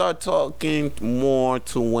need to start talking more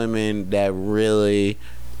to women that really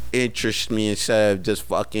interest me instead of just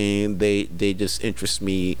fucking they just interest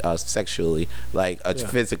me sexually, like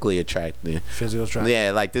physically attractive.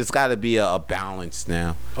 Yeah, like there's got to be a balance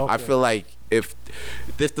now. I feel like if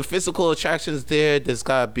the physical attraction is there's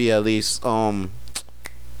got to be at least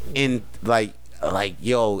in like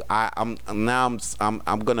yo, I'm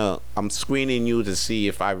screening you to see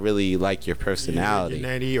if I really like your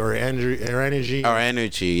personality or energy,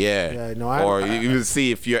 yeah. No, you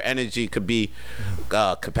see if your energy could be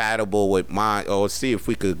compatible with mine, or see if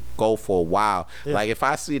we could go for a while. Like if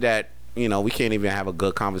I see that, you know, we can't even have a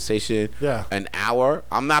good conversation an hour,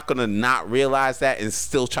 I'm not gonna not realize that and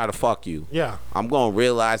still try to fuck you. I'm gonna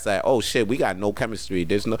realize that, oh shit, we got no chemistry.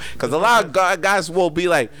 There's no, because a lot of guys will be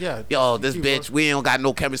like, yo, this bitch, we don't got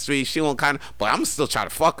no chemistry, she won't kind of, but I'm still trying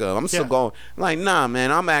to fuck her. I'm still going like, nah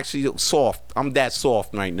man, I'm actually soft. I'm that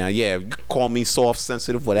soft right now. Yeah, you can call me soft,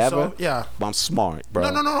 sensitive, whatever. But I'm smart,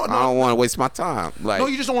 bro. No. I don't want to waste my time. Like, no,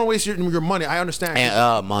 you just don't want to waste your money. I understand.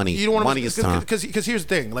 And money. You don't want money is time. Because here's the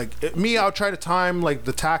thing. Like me, I'll try to time like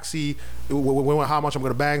the taxi, how much I'm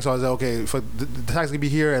gonna bang. So I was like, okay, for the taxi can be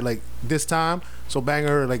here at like this time. So bang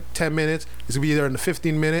her like 10 minutes. It's gonna be there in the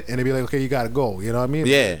 15 minute, and they'll be like, okay, you gotta go. You know what I mean?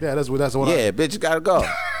 Yeah. That's what. Yeah, bitch, you gotta go.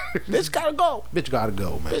 Bitch gotta go. Bitch gotta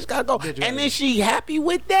go, man. Bitch gotta go. And then she happy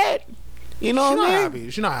with that? You know what I mean?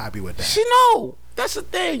 She's not happy with that. She know. That's the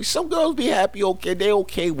thing. Some girls be happy, okay, they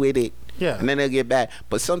okay with it. Yeah. And then they'll get back.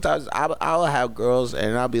 But sometimes I'll have girls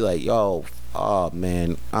and I'll be like, yo, oh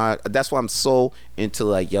man. That's why I'm so into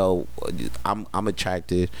like, yo, I'm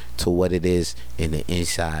attracted to what it is in the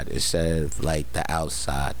inside instead of like the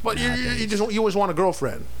outside. But you always want a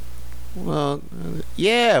girlfriend. Well,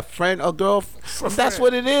 yeah, friend or girlfriend. That's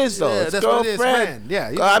what it is, though. Yeah, it's that's girlfriend. What it is, friend.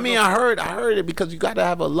 Yeah. I mean, I heard it because you got to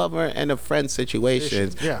have a lover and a friend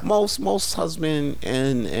situation. Yeah. Most husband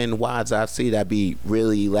and wives I see that be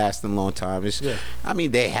really lasting a long time. I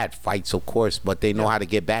mean, they had fights, of course, but they know how to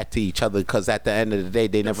get back to each other because at the end of the day,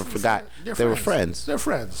 they never forgot they were friends. They're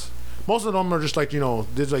friends. Most of them are just like, you know,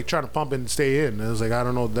 they're like trying to pump and stay in. And it's like, I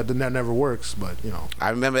don't know, that never works, but you know. I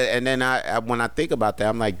remember, and then when I think about that,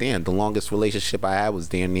 I'm like, damn, the longest relationship I had was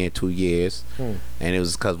damn near 2 years, and it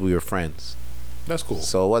was because we were friends. That's cool.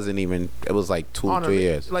 So it wasn't even, it was like 2 or 3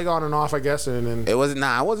 years. Like on and off, I guess. And then it wasn't,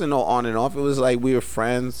 it wasn't no on and off. It was like we were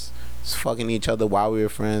friends, just fucking each other while we were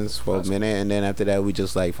friends for a minute, and then after that, we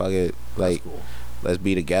just like, fuck it, like, let's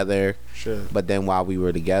be together. Shit. But then while we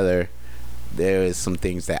were together, there is some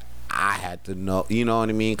things that I had to know, you know what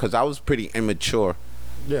I mean? Because I was pretty immature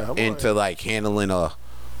into like handling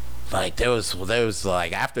like there was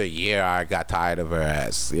like after a year I got tired of her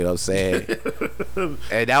ass, you know what I'm saying?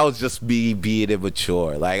 And that was just me being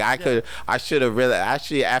immature. Like I should have really,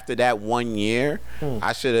 actually after that 1 year,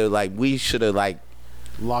 I should have like, we should have like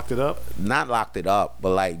locked it up? Not locked it up,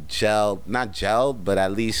 but like not gelled, but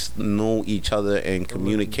at least knew each other and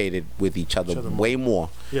communicated with each other way more.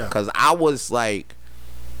 Yeah. Because I was like,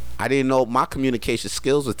 I didn't know my communication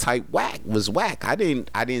skills was whack. I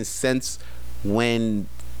didn't sense when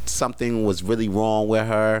something was really wrong with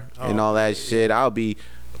her and all that shit. I'll be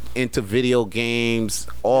into video games,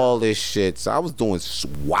 all this shit. So I was doing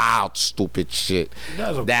wild, stupid shit.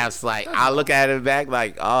 That's like, I look at it back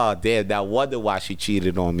like, oh damn, I wonder why she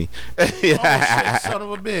cheated on me. Oh shit, son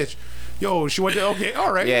of a bitch. Yo, she went to, okay,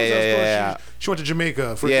 all right. Yeah. She went to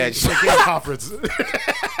Jamaica for a game conference.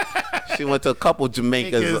 She went to a couple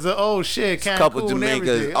Jamaicas. Oh shit, Cancun, couple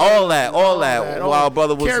Jamaicas. All that. While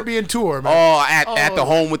brother was Caribbean tour, man. Oh, at the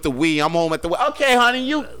home with the Wii. I'm home at the Wii. Okay, honey,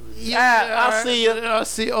 you. Yeah, I'll see you. I'll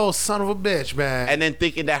see. Oh, son of a bitch, man. And then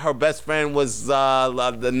thinking that her best friend was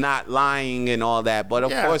the not lying and all that, but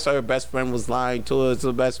of course her best friend was lying to her. It's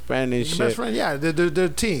her best friend and shit. Best friend, yeah. They're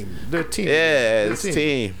team. They're team. Yeah, it's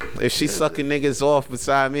team. If she's sucking niggas off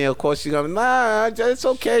beside me, of course she's gonna, nah, it's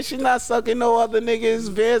okay. She's not sucking no other niggas'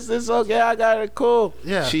 bitch. It's okay. I got it cool.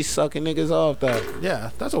 Yeah. She's sucking niggas off though.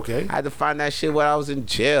 Yeah, that's okay. I had to find that shit when I was in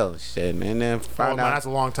jail, shit, and then find out. Man, that's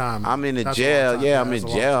a long time. I'm in the jail. Yeah, I'm in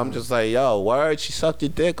jail. I'm just like, yo, word, she sucked your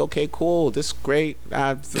dick. Okay, cool. This is great.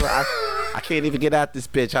 I can't even get out this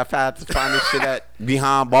bitch. I've had to find this shit at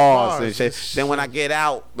behind bars and shit. Then when I get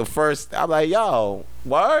out, I'm like, yo,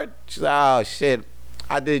 word? She's like, oh shit,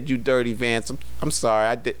 I did you dirty, Vance. I'm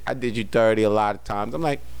sorry. I did you dirty a lot of times. I'm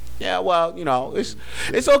like, yeah, well, you know, it's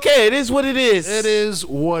okay. It is what it is. It is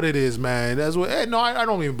what it is, man. That's what. Hey, no, I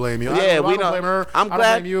don't even blame you. Yeah, I don't blame her. I don't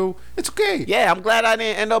blame you. It's okay. Yeah, I'm glad I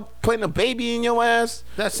didn't end up putting a baby in your ass.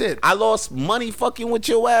 That's it. I lost money fucking with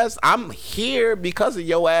your ass. I'm here because of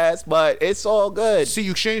your ass, but it's all good. See,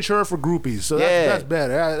 you changed her for groupies, so that's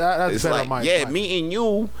better. That's better. Like, me and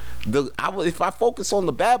you. If I focus on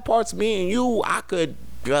the bad parts, me and you, I could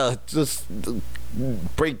just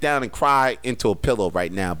break down and cry into a pillow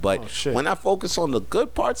right now. But when I focus on the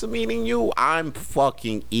good parts of meeting you, I'm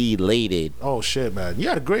fucking elated. Oh shit, man! You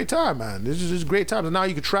had a great time, man. This is great time. And now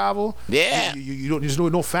you can travel. Yeah. You don't. There's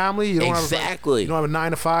no family. You don't exactly. You don't have a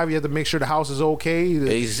 9 to 5. You have to make sure the house is okay.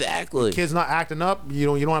 Exactly. The kid's not acting up. You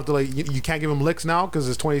don't have to you can't give him licks now because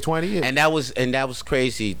it's 2020. And that was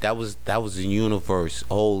crazy. That was the universe.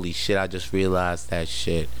 Holy shit! I just realized that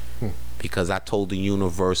shit. Because I told the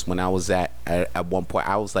universe when I was at one point,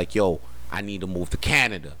 I was like, yo, I need to move to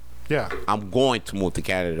Canada. Yeah. I'm going to move to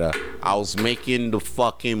Canada. I was making the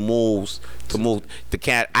fucking moves to move to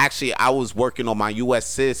Canada. Actually, I was working on my U.S.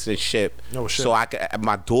 citizenship. Oh, shit. So I could,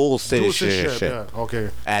 my dual citizenship. Yeah. Okay.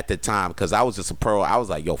 At the time, because I was just a pro. I was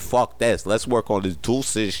like, yo, fuck this. Let's work on this dual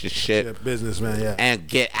citizenship. Yeah, business, man, yeah. And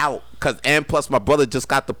get out. And plus my brother just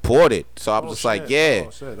got deported. So I'm just like, yeah.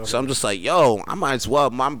 Okay. So I'm just like, yo, I might as well.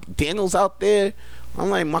 Daniel's out there. I'm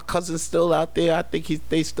like, my cousin's still out there. I think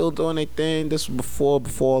they still doing their thing. This was before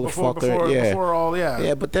all, yeah.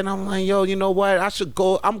 Yeah, but then I'm like, yo, you know what? I should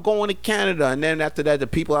go. I'm going to Canada. And then after that, the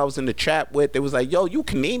people I was in the chat with, they was like, yo, you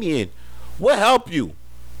Canadian. We'll help you.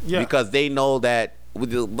 Yeah. Because they know that,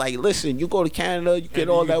 like, listen, you go to Canada, you get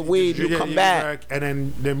all that weed, you come back.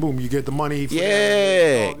 And then boom, you get the money.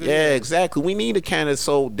 Yeah, exactly. We needed Canada,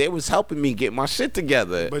 so they was helping me get my shit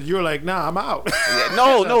together. But you're like, nah, I'm out.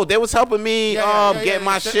 No, they was helping me get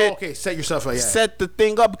my shit. Okay, set yourself up. Yeah. Set the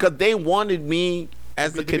thing up because they wanted me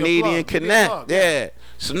as the Canadian Connect. Yeah.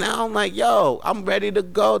 So now I'm like, yo, I'm ready to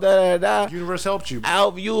go. Universe helped you.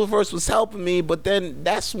 Universe was helping me, but then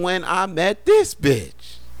that's when I met this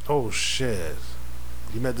bitch. Oh shit.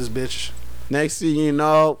 You met this bitch? Next thing you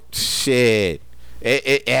know, shit.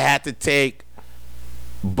 It had to take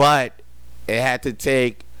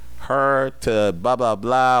her to blah, blah,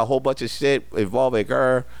 blah, a whole bunch of shit involving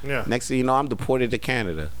her. Yeah. Next thing you know, I'm deported to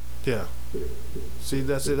Canada. Yeah. See,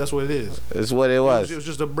 that's it. That's what it is. That's what it was. It was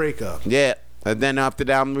just a breakup. Yeah. And then after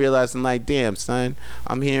that, I'm realizing, like, damn, son,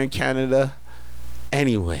 I'm here in Canada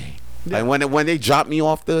anyway. Yeah. Like, when they dropped me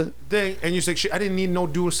off the thing, and you said, I didn't need no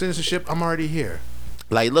dual citizenship. I'm already here.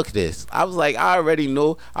 Like, look at this. I was like, I already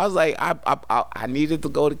knew. I was like, I needed to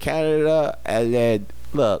go to Canada, and then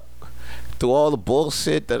look, through all the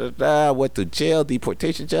bullshit, went to jail,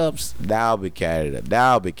 deportation jobs. Now I'm in Canada.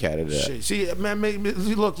 Shit. See, man,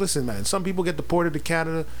 look, listen, man. Some people get deported to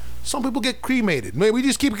Canada. Some people get cremated. Man, we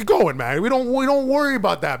just keep it going, man. We don't worry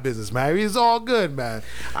about that business, man. It's all good, man.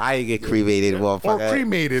 I ain't get cremated, motherfucker. Or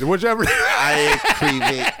cremated, whichever. I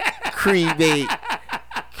ain't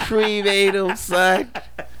cremate him, son.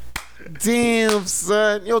 Damn,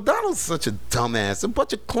 son. Yo, Donald's such a dumbass. A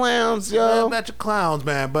bunch of clowns, yo. Yeah, a bunch of clowns,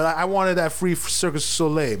 man. But I wanted that free Circus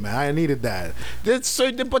Soleil, man. I needed that. There's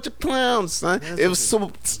a bunch of clowns, son. It was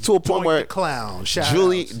to a point where clown.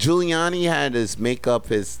 Giuliani had his makeup,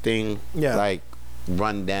 his thing, like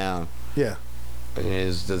run down. Yeah. And it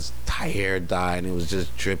was just hair dye, and it was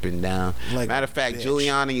just dripping down. Like, matter of fact,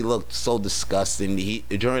 Giuliani looked so disgusting.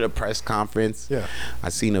 During the press conference, I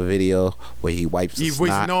seen a video where he wipes his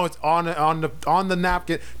snot. No, it's on the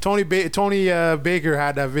napkin. Tony Baker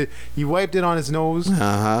had that video. He wiped it on his nose.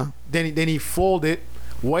 Then he folded it,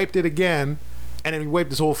 wiped it again, and then he wiped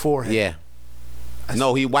his whole forehead. Yeah.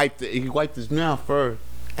 No, he wiped his mouth first,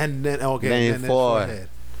 and then then forehead.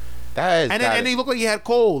 And he looked like he had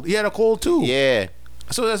cold. He had a cold too. Yeah.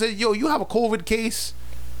 So I said, yo, you have a COVID case?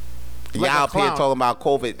 Like y'all up here talking about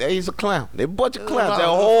COVID. He's a clown. They're a bunch of clowns. Their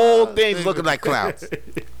whole thing's looking like clowns.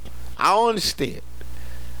 I don't understand.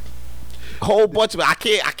 Whole bunch of I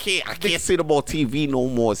can't see them on TV no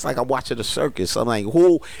more. It's like I'm watching a circus. I'm like,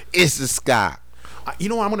 who is this guy? You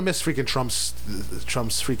know what? I'm gonna miss freaking Trump's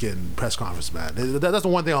freaking press conference, man. That's the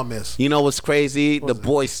one thing I'll miss. You know what's crazy? The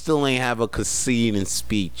boy still ain't have a conceding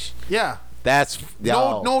speech. Yeah, that's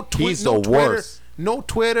he's the worst. No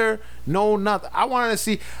Twitter, no nothing. I wanted to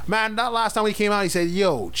see, man. That last time he came out, he said,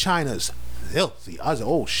 "Yo, China's filthy." I was like,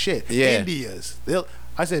 "Oh shit, India's."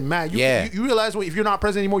 I said, man, Yeah. you realize if you're not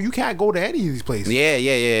president anymore, you can't go to any of these places. Yeah.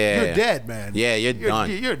 You're dead, man. Yeah, you're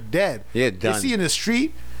done. You're dead. You're done. You see in the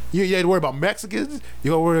street, you had to worry about Mexicans.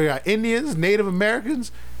 You got to worry about Indians, Native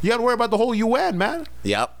Americans. You got to worry about the whole UN, man.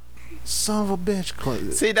 Yep. Son of a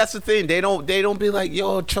bitch. See, that's the thing. They don't be like,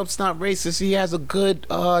 yo, Trump's not racist. He has a good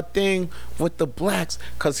thing with the blacks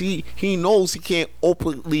because he knows he can't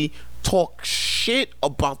openly talk shit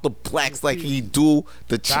about the blacks like he do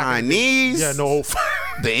the Chinese. Yeah, no.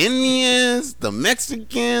 The Indians, the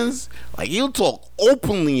Mexicans. Like, he'll talk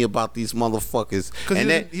openly about these motherfuckers. Because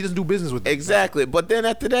he doesn't do business with them. Exactly. But then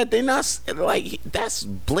after that, they not, like, that's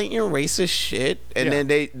blatant racist shit. And then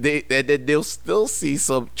they'll still see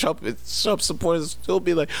some Trump supporters still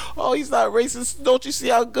be like, oh, he's not racist. Don't you see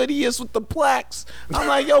how good he is with the blacks? I'm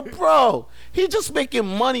like, yo, bro, he just making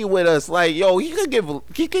money with us. Like, yo, he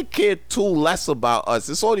could care too less about us.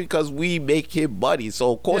 It's only because we make him money.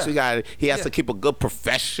 So of course he has to keep a good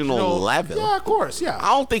professional level. Yeah, of course, yeah. I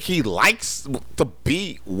don't think he likes to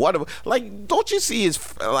be whatever. Like, don't you see his,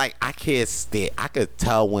 like, I can't stand, I could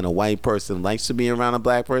tell when a white person likes to be around a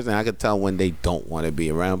black person. I could tell when they don't want to be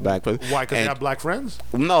around a black person. Why? Because they have black friends?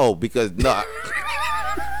 No, because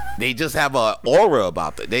they just have an aura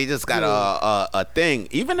about it. They just got a thing.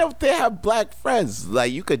 Even if they have black friends,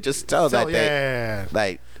 like, you could just tell that they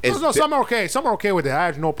like. No, some are okay. Some are okay with it. I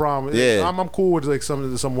have no problem. Yeah, I'm cool with like some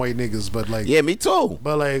white niggas, but like, yeah, me too.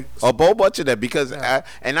 But like a whole bunch of them because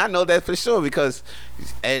and I know that for sure because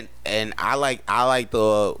and I like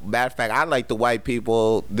the matter of fact I like the white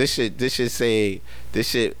people. I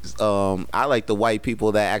like the white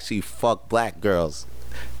people that actually fuck black girls.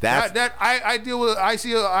 I deal with. I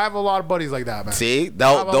have a lot of buddies like that, man. See,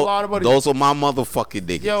 those are my motherfucking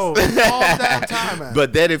niggas. Yo, all that time, man.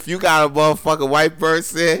 But then if you got a motherfucking white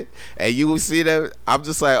person and you see them, I'm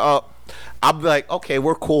just like, oh, I'm like, okay,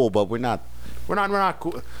 we're cool, but we're not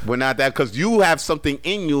cool. We're not that because you have something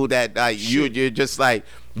in you that you're just like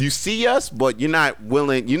you see us, but you're not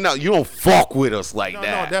willing. You don't fuck with us like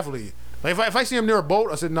that. No, definitely. Like if I see him near a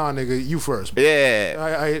boat, I said, nah, nigga, you first.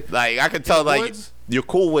 Yeah. I can tell like you're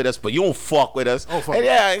cool with us, but you don't fuck with us. Oh, fuck. And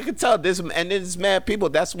yeah, I can tell this, and there's mad people.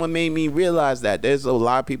 That's what made me realize that there's a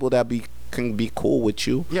lot of people that can be cool with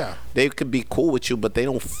you. Yeah. They could be cool with you, but they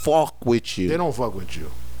don't fuck with you. They don't fuck with you.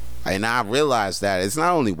 And I realized that it's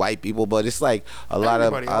not only white people, but it's like a lot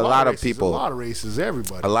of people, a lot of races,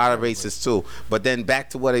 everybody, a lot of races too. But then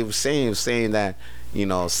back to what he was saying that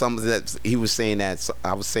some of that he was saying that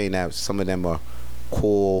I was saying that some of them are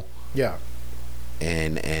cool. Yeah.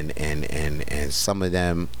 And some of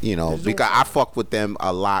them, because I fuck with them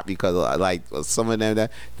a lot because like some of them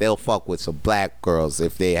that they'll fuck with some black girls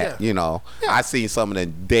if they have, I seen some of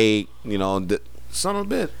them date, son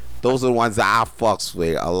of a bitch. Those are the ones that I fucks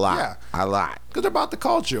with a lot, a lot. Because they're about the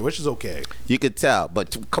culture, which is okay. You could tell,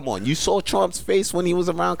 but come on, you saw Trump's face when he was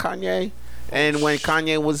around Kanye, and when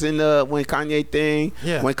Kanye was in when Kanye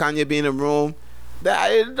be in the room.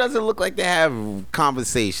 It doesn't look like they have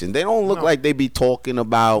conversation. They don't look like they be talking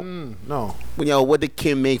about what did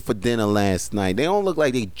Kim make for dinner last night. They don't look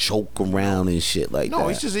like they joke around and shit like that. No,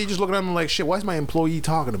 he's just looking at him like, shit, why is my employee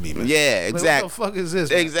talking to me, man? Yeah, exactly. What the fuck is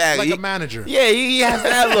this? Exactly. Like a manager. Yeah, he has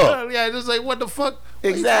that look. Yeah, just like, what the fuck?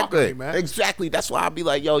 Exactly. Me, man? Exactly. That's why I'll be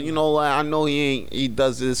like, yo, I know he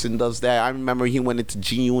does this and does that. I remember he went into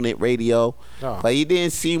G Unit Radio. But he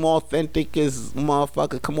didn't seem authentic as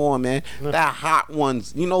motherfucker. Come on, man. That Hot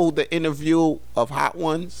Ones. You know the interview of Hot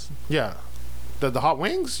Ones? Yeah. The Hot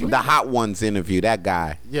Wings? The Hot Ones interview, that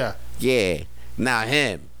guy. Yeah. Yeah. Now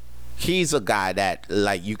him. He's a guy that,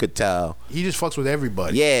 like, you could tell. He just fucks with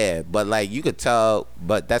everybody. Yeah, but, like, you could tell.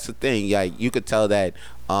 But that's the thing. Like, you could tell that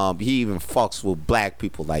he even fucks with black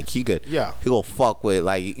people. Like, he'll fuck with,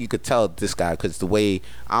 like, you could tell this guy because the way,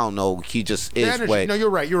 I don't know, he just is. No, you're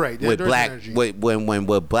right. With black,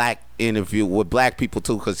 with black interview, with black people,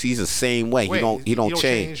 too, because he's the same way. He don't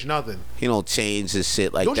change nothing. He don't change his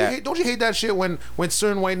shit like that. Don't you hate that shit when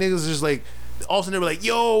certain white niggas just like, all of a sudden they were like,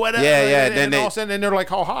 yo, whatever. Yeah. And all of a sudden they're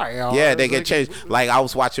like, oh, hi. Yeah, they get changed. Like, I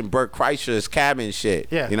was watching Bert Kreischer's Cabin shit.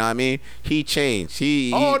 Yeah. You know what I mean? He changed.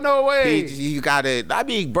 No way. He got it. I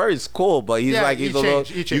mean, Bert's cool, but he's he's a little.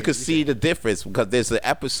 You can see the difference because there's an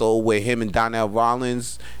episode where him and Donnell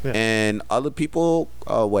Rollins and other people,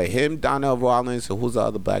 Donnell Rollins, and who's the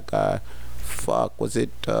other black guy? Fuck, was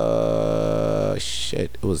it?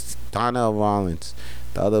 Shit. It was Donnell Rollins.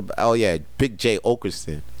 The other, Big J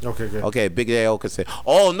Okerson. Okay, good. Okay, Big J Okerson.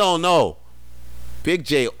 Oh, no. Big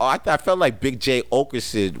J, I felt like Big J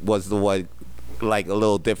Okerson was the one, like, a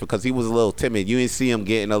little different because he was a little timid. You didn't see him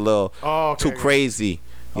getting a little too crazy.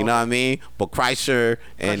 You know what I mean? But Kreischer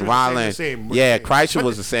and Kreischer Rollins, the same. Kreischer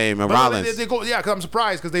was the same, and But Rollins. they go, yeah, because I'm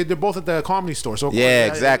surprised because they're both at the Comedy Store. So Yeah,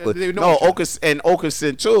 exactly. they know No, each other.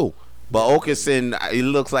 Okerson too. But Okerson, he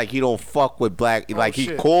looks like he don't fuck with black. Like he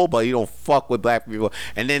shit. cool, but he don't fuck with black people.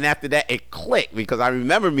 And then after that, it clicked because I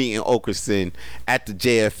remember meeting Okerson at the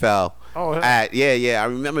JFL. Oh, yeah. I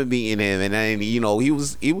remember meeting him, and then he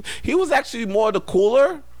was actually more the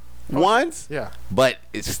cooler ones. Yeah. But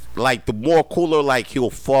it's like the more cooler, like he'll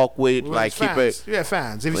fuck with, Well, like keep fans. it. Yeah,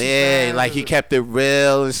 fans. If you see Yeah, fans, like he kept it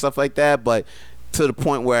real and stuff like that. But to the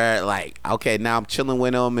point where, like, okay, now I'm chilling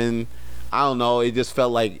with him, and I don't know, it just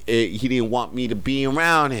felt like he didn't want me to be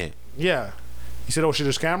around him. Yeah. He said, "Oh shit,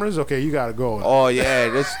 there's cameras. Okay, you gotta go." Oh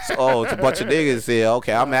yeah, it's a bunch of niggas here.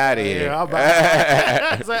 Okay, I'm out of here.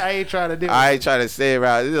 Yeah, it's like, I ain't trying to do it. I ain't trying to stay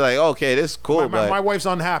around. It's like, okay, this is cool, but My wife's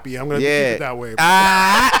unhappy. I'm gonna keep yeah, it that way.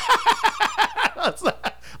 I'll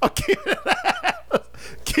keep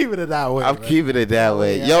it that way. I'm man. keeping it that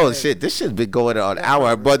way. yeah, Yo, yeah. shit, this shit's been going on an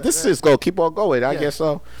hour, but this is gonna keep on going. I guess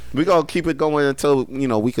so. We gonna keep it going until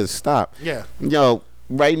we can stop. Yeah. Yo,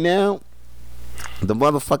 right now, the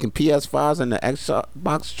motherfucking PS5s and the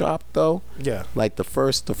Xbox dropped though. Yeah. Like the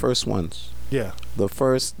first ones. Yeah. The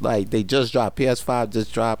first, like, they just dropped. PS5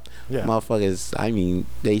 just dropped. Yeah. Motherfuckers, I mean,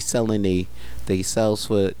 they selling their souls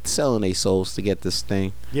to get this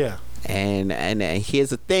thing. Yeah. And here's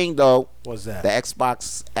the thing though. What's that? The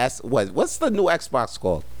Xbox S. What's the new Xbox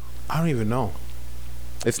called? I don't even know.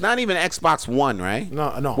 It's not even Xbox One, right?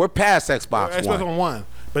 No. We're past Xbox Xbox One. One.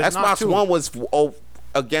 But it's not Xbox two. One was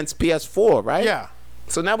against PS4, right? Yeah.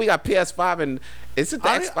 So now we got PS5, and is it the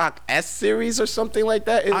Xbox S series or something like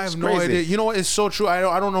that? I have no idea. You know what? It's so true.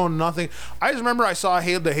 I don't know nothing. I just remember I saw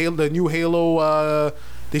the new Halo.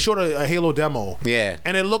 They showed a Halo demo. Yeah.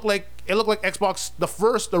 And it looked like Xbox,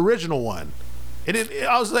 the original one.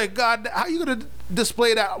 I was like, God, how are you gonna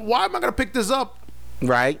display that? Why am I gonna pick this up?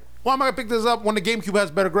 Right. Why am I gonna pick this up when the GameCube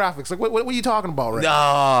has better graphics? Like, what are you talking about, right?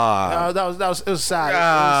 No. It was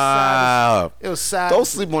sad. It was sad. Don't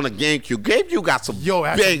sleep on the GameCube. GameCube got some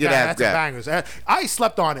banging ass bangers. I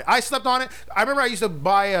slept on it. I remember I used to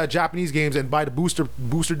buy Japanese games and buy the booster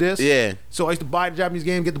disc. Yeah. So I used to buy the Japanese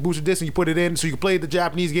game, get the booster disc, and you put it in so you could play the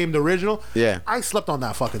Japanese game, the original. Yeah. I slept on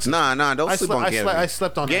that fucking system. Nah, don't sleep on GameCube. I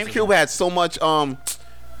slept on that GameCube system. had so much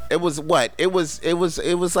it was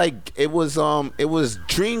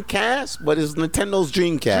Dreamcast, but it's Nintendo's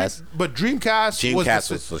Dreamcast. But Dreamcast was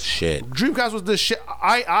the shit. Dreamcast was the shit.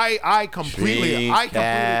 I completely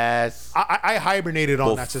I hibernated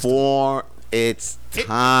on that system before its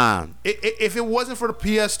time. If it wasn't for the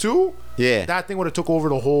PS2, yeah, that thing would have took over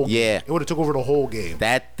the whole game. It would have took over the whole game.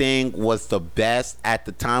 That thing was the best at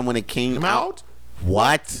the time when it came out.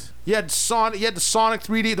 What? You had Sonic. You had the Sonic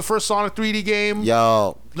 3D, the first Sonic 3D game.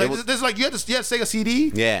 Yo, like this is like you had Sega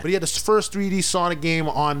CD. Yeah. But you had the first 3D Sonic game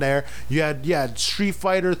on there. You had Street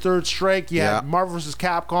Fighter Third Strike. You had Marvel vs.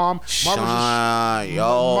 Capcom.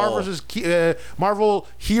 Marvel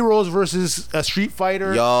Heroes versus Street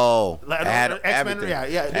Fighter. X-Men.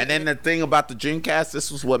 Yeah. And then the thing about the Dreamcast,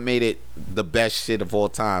 this was what made it the best shit of all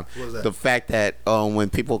time. What was that? The fact that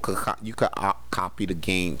when people could copy the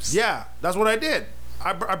games. Yeah, that's what I did.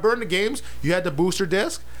 I burned the games. You had the booster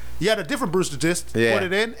disc. You had a different booster disc. Put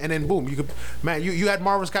it in, and then boom, you could. Man, you had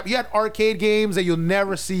Marvel's Cap. You had arcade games that you'll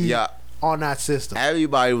never see on that system.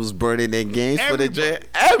 Everybody was burning their games for the game.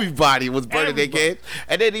 Everybody was burning their games,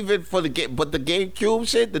 and then even for the game, but the GameCube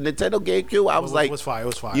shit, the Nintendo GameCube, I was like, it was fire. It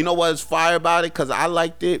was fire. You know what was fire about it? Because I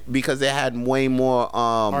liked it because it had way more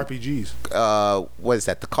RPGs. What is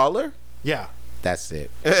that? The color? Yeah. That's it.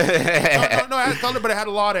 no, it had color, but it had a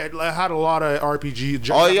lot of RPG.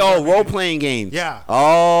 Role playing games. Yeah.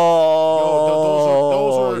 Oh,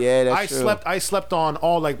 those were that's true. I slept on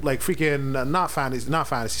all like freaking not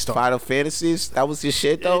fantasy stuff. Final Fantasies. That was your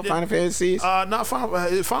shit though. Final Fantasies. Not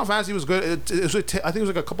Final Fantasy was good. I think it was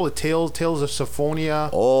like a couple of Tales of Symphonia.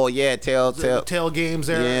 Oh yeah, Tale games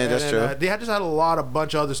there. Yeah, that's true. They had had a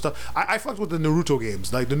bunch of other stuff. I fucked with the Naruto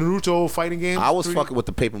games, like the Naruto fighting games. I was fucking with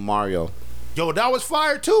the Paper Mario. Yo, that was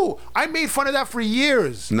fire too. I made fun of that for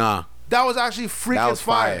years. Nah. That was actually freaking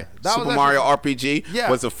fire. Super Mario RPG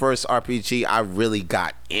was the first RPG I really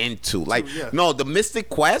got into. Like, no, the Mystic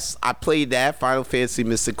Quest, I played that, Final Fantasy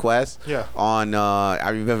Mystic Quest. Yeah. On, I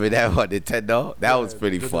remember that on Nintendo. That was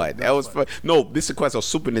pretty fun. That was fun. No, Mystic Quest on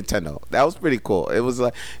Super Nintendo. That was pretty cool. It was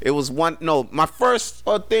like, my first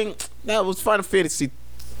thing, that was Final Fantasy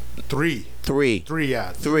 3.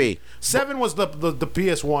 7 was the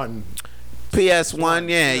PS1. PS1,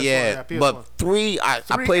 yeah. PS1, but 3, I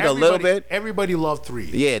played a little bit. Everybody loved 3.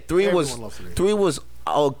 Yeah, 3 was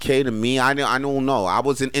okay to me. I don't know. I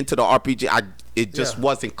wasn't into the RPG. It just Yeah.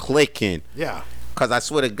 wasn't clicking. Yeah. Cause I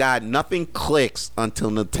swear to God, nothing clicks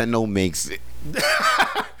until Nintendo makes it.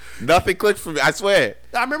 Nothing clicks for me. I swear.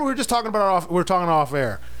 I remember we were just talking about we were talking off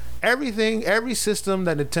air. Everything, every system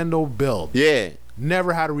that Nintendo built, Yeah.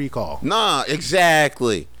 never had a recall. Nah,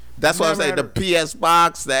 exactly. That's what I'm saying. The PS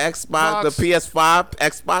box, the Xbox, the PS5,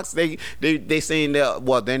 Xbox. They saying that,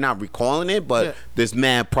 well, they're not recalling it, but Yeah. there's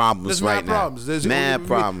mad problems There's right mad now. problems. There's mad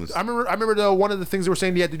problems. I remember one of the things they were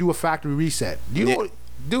saying you had to do a factory reset. Do you know,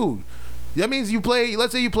 dude? That means you play.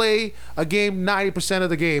 Let's say you play a game, 90%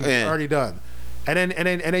 of the game is already done, and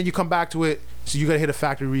then you come back to it, so you gotta hit a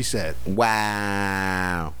factory reset.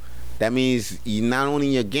 Wow. That means you not only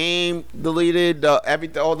your game deleted,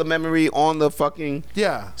 all the memory on the fucking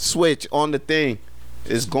Switch on the thing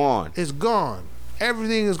is gone. It's gone.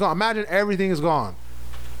 Everything is gone. Imagine everything is gone.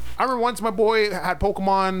 I remember once my boy had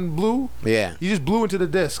Pokemon Blue. Yeah. He just blew into the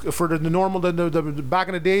disc for the normal, the back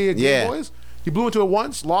in the day Game Boys. He blew into it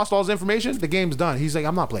once, lost all his information. The game's done. He's like,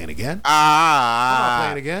 I'm not playing again. I'm not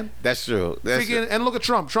playing again. That's true. That's true. And look at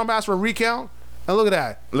Trump. Trump asked for a recount. And look at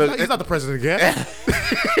that. Look, he's not the president again.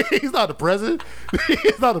 He's not the president.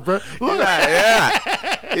 He's not the president.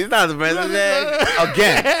 He's not the president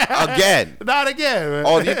again. Not again, man.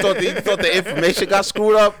 Oh, you thought the information got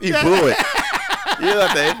screwed up? He blew it. You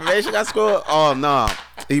thought the information got screwed up? Oh no,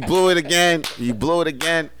 he blew it again.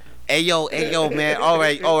 Hey yo, man. All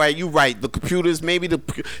right. You right. The computers, they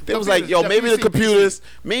was like, yo, maybe the computers.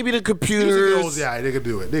 Yeah, they could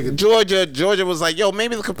do it. Georgia was like, yo,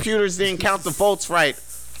 maybe the computers didn't count the votes right.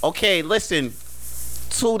 Okay, listen.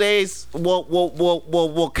 2 days,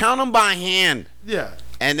 we'll count them by hand. Yeah.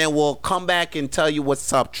 And then we'll come back and tell you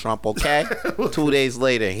what's up, Trump. Okay. 2 days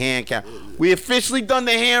later, hand count. We officially done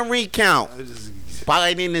the hand recount.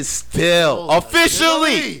 Biden is still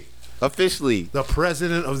officially the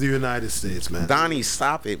president of the United States, man. Donnie,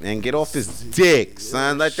 stop it, man. Get off his dick,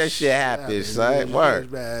 son. Let that shit happen, son.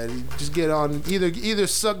 Word. Man. Just get on. Either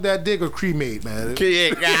suck that dick or cremate, man.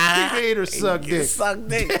 Cremate or suck dick. Suck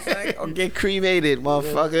dick, son. Or get cremated,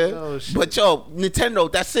 motherfucker. Oh, but yo,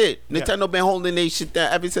 Nintendo, that's it. Nintendo been holding their shit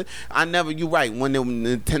down ever since. You right. When the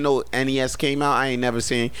Nintendo NES came out, I ain't never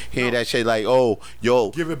hear that shit like, oh, yo,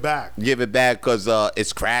 give it back because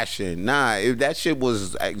it's crashing. Nah, if that shit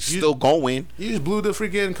was still going. You just blew the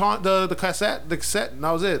freaking the cassette, and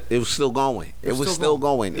that was it. It was still going. It was still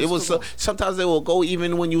going. Sometimes it will go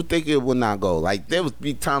even when you think it will not go. Like there would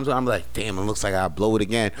be times where I'm like, damn, it looks like I'll blow it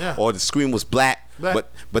again, or the screen was black.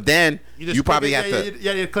 But then you probably have to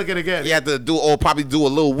you click it again. You have to probably do a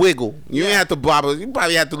little wiggle. You ain't have to bobble. You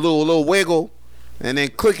probably have to do a little wiggle. And then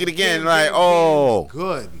click it again,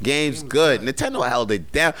 game's good. Nintendo held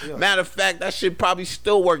it down. Yeah. Matter of fact, that shit probably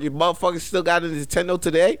still working. Motherfuckers still got a Nintendo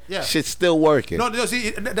today. Yeah, shit's still working. No,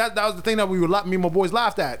 see, that was the thing that me and my boys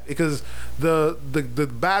laughed at, because the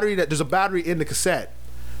battery there's a battery in the cassette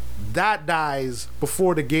that dies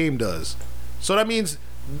before the game does. So that means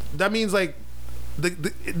like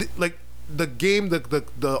the game,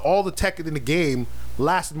 the all the tech in the game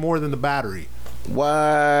lasted more than the battery.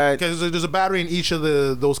 What? Because there's a battery in each of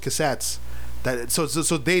those cassettes.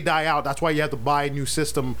 So they die out. That's why you have to buy a new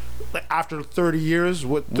system after 30 years.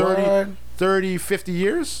 30, 50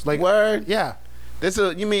 years? Like, word? Yeah.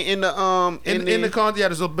 You mean in the yeah,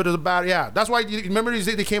 there's a bit of the battery. Yeah, that's why you remember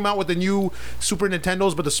they came out with the new Super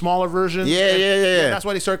Nintendos, but the smaller version. Yeah. That's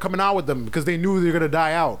why they started coming out with them, because they knew they were gonna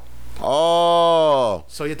die out. Oh,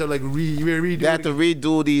 so you have to like redo. They have to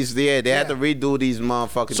redo these. Yeah, they have to redo these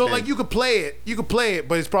motherfuckers. So like you could play it,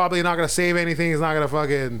 but it's probably not gonna save anything. It's not gonna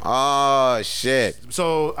fucking. Oh shit.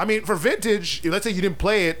 So I mean, for vintage, let's say you didn't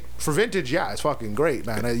play it for vintage. Yeah, it's fucking great,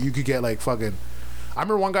 man. You could get like fucking. I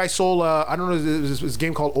remember one guy sold. I don't know, this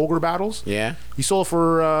game called Ogre Battles. Yeah. He sold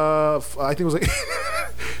for. I think it was like.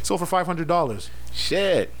 sold for $500.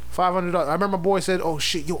 Shit. $500. I remember my boy said, "Oh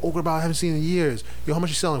shit, yo, Ogre Battle I haven't seen in years. Yo, how much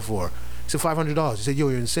you selling for?" He said $500. He said, "Yo,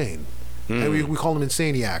 you're insane." And we call him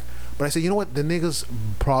Insaniac. But I said, you know what? The nigga's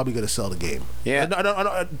probably gonna sell the game. Yeah.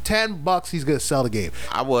 $10, he's gonna sell the game.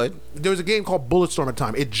 I would. There was a game called Bulletstorm at the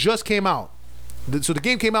time. It just came out. So the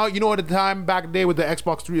game came out, you know, at the time back in the day with the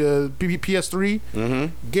Xbox 3,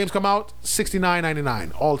 PS3. Games come out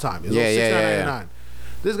 $69.99 all the time. It was $69.99.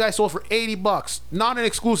 This guy sold for $80, not an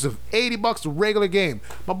exclusive. $80, the regular game.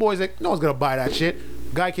 My boy's like, no one's gonna buy that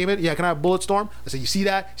shit. Guy came in, yeah, can I have Bulletstorm? I said, you see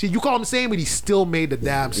that? See, you call him insane, but he still made the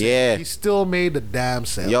damn sale. Yeah. He still made the damn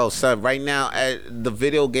sale. Yo, son, right now, the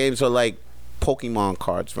video games are like Pokemon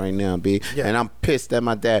cards right now, B. Yeah. And I'm pissed that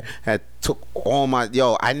my dad had took all my...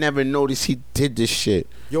 Yo, I never noticed he did this shit.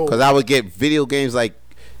 Yo. Because I would get video games like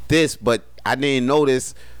this, but I didn't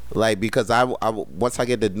notice... Like, because I once I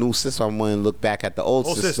get the new system, I'm going to look back at the old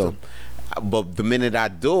system. But the minute I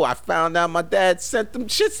do, I found out my dad sent them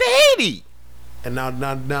shits to Haiti. And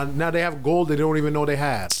now they have gold they don't even know they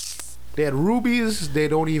had. They had rubies they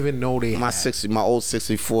don't even know they had. My old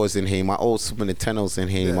 64 is in Haiti. My old Super Nintendo's in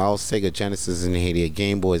Haiti. My old Sega Genesis is in Haiti. A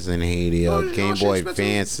Game Boy's in Haiti. Game Boy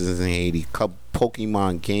Advance is in Haiti.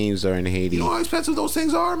 Pokemon games are in Haiti. You know how expensive those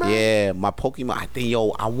things are, man? Yeah, my Pokemon. I think,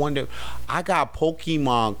 I wonder. I got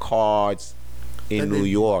Pokemon cards in New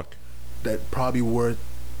York. That probably worth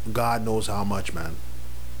God knows how much, man.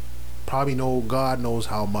 God knows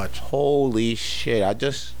how much. Holy shit!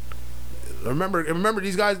 Remember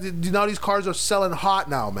these guys. Now these cars are selling hot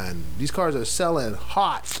now, man. These cars are selling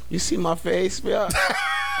hot. You see my face, man?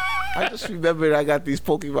 I just remembered I got these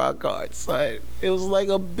Pokemon cards, son. It was like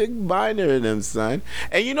a big binder in them, son.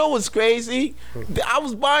 And you know what's crazy? I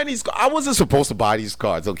was buying these. I wasn't supposed to buy these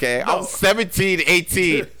cards, okay? No. I was 17,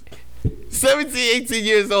 18. 17, 18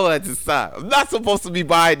 years old at this time. I'm not supposed to be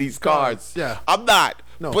buying these cards. Yeah. I'm not.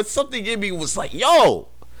 No. But something in me was like, yo,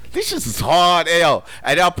 this shit is hard, yo.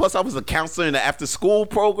 And then plus I was a counselor in the after school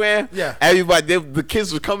program. Yeah. Everybody, the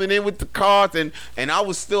kids were coming in with the cards, and I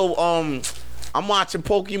was still I'm watching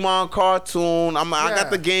Pokemon cartoon. I got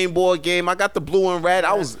the Game Boy game. I got the blue and red.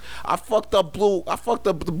 Yeah. I fucked up blue. I fucked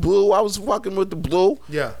up the blue. I was fucking with the blue.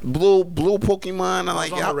 Yeah. Blue Pokemon. I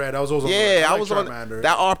was on the red. I was also on red. I was on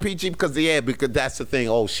that RPG because that's the thing.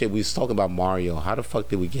 Oh shit, we was talking about Mario. How the fuck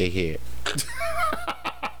did we get here?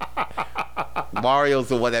 Mario's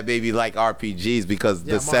the one that made me like RPGs because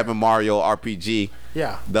the 7 Mario RPG.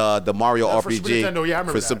 Yeah. The Mario RPG for Super Nintendo. Yeah, I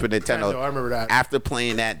remember for that. Super Nintendo. I remember that. After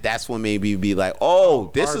playing that, that's when made me be like, oh,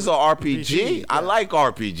 this is an RPG. Yeah. I like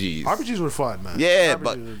RPGs. RPGs were fun, man. Yeah,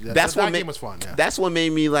 but that's what game was fun. Yeah. That's what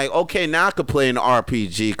made me like, okay, now I could play an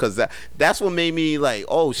RPG because that's what made me like,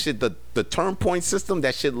 oh shit, the turn point system,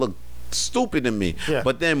 that shit looked stupid to me. Yeah.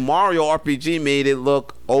 But then Mario RPG made it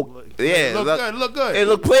look it looked good. It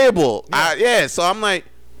looked playable. Yeah. So I'm like,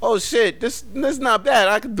 oh shit, this not bad.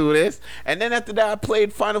 I can do this. And then after that, I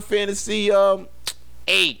played Final Fantasy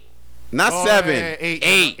 8. Not 7. Yeah,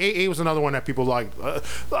 8 was another one that people liked. A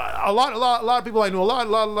lot of people I know. A lot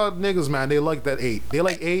of niggas, man. They like that 8. They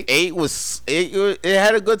like 8. 8 it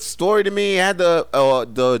had a good story to me. It had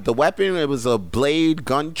the weapon. It was a blade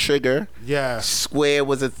gun trigger. Yeah. Square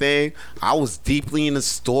was a thing. I was deeply in the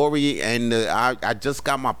story, and I just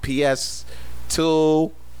got my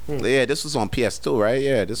PS2. Yeah, this was on PS2, right?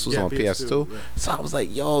 Yeah, this was on PS2. Yeah. So I was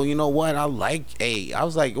like, yo, you know what? I like 8. I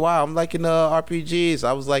was like, wow, I'm liking the RPGs.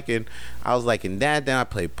 I was liking that. Then I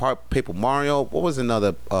played Paper Mario. What was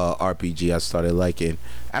another RPG I started liking?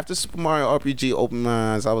 After Super Mario RPG opened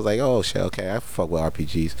my eyes, I was like, oh shit, okay, I fuck with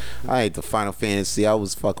RPGs. I hate the Final Fantasy. I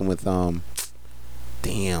was fucking with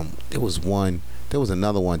damn, there was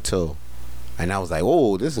another one too. And I was like,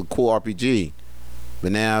 oh, this is a cool RPG.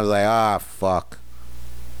 But then I was like, fuck.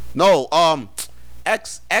 No,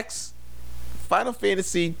 Final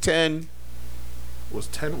Fantasy 10 was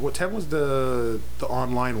 10. What 10 was the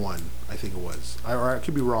online one? I think it was. I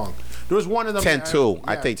could be wrong. There was one of them. 10-2.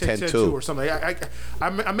 I think 10-2 or something.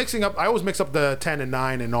 I'm mixing up. I always mix up the 10 and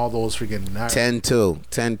 9 and all those freaking. 10-2.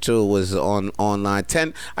 10-2 was online.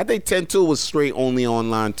 10. I think 10-2 was straight only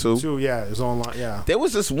online too. Yeah, it was online. Yeah. There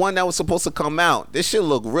was this one that was supposed to come out. This shit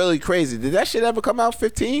looked really crazy. Did that shit ever come out?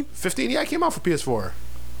 15? 15. Yeah, it came out for PS4.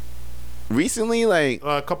 Recently, like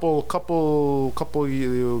a couple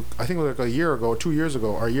I think like a year ago, 2 years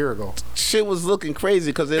ago, or a year ago. Shit was looking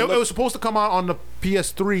crazy because it was supposed to come out on the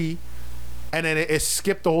PS3, and then it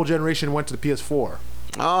skipped the whole generation and went to the PS4.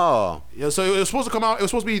 Oh, yeah. So it was supposed to come out. It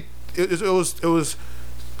was supposed to be.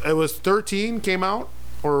 It was 13 came out.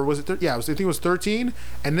 Or was it? Yeah, I think it was 13,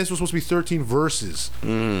 and this was supposed to be 13 verses.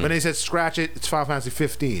 When they said scratch it, it's Final Fantasy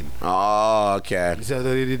 15. Oh, okay. He said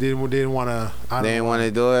they didn't want to. They didn't want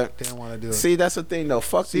to do it. They didn't want to do it. See, that's the thing, though.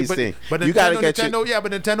 Fuck these things. But you gotta get Nintendo. Yeah,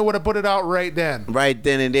 but Nintendo would have put it out right then. Right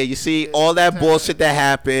then and there. You see all that bullshit that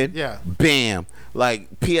happened. Yeah. Bam.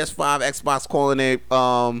 Like PS5, Xbox calling it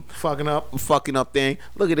fucking up thing.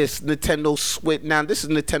 Look at this Nintendo Switch. Now this is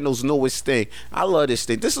Nintendo's newest thing. I love this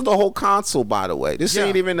thing. This is the whole console, by the way. This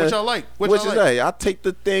ain't even which I like. I'll take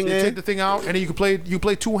the thing. Take the thing out, and then you can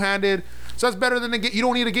play two-handed. So that's better than you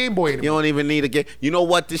don't need a Game Boy anymore. You don't even need a game. You know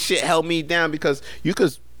what? This shit held me down because you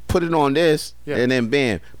could put it on this and then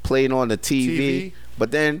bam, play it on the TV.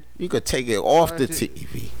 But then you could take it off the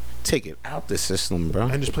TV. Take it out the system, bro.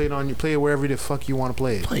 And just play it wherever the fuck you want to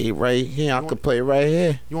play it. Play it right here. I could play it right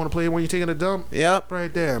here. You want to play it when you're taking a dump? Yep.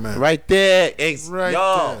 Right there, man. Right there. Right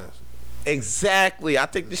there. Exactly. I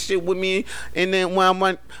take this shit with me, and then when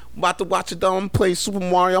I'm about to watch it, I'm playing Super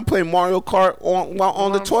Mario. I'm playing Mario Kart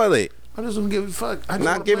on the toilet. I just don't give a fuck. I just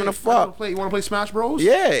Not wanna giving play. a fuck. You want to play Smash Bros?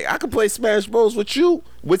 Yeah, I could play Smash Bros with you,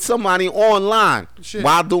 with somebody online Shit.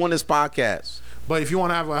 while doing this podcast. But if you want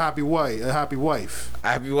to have a happy wife, Happy wife?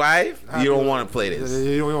 You don't want to play this.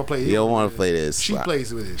 You don't want to play. You don't want to play this. She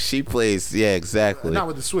plays with it. She plays, yeah, exactly. Not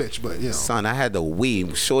with the Switch, but you know. Son, I had the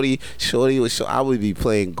Wii. Shorty was. I would be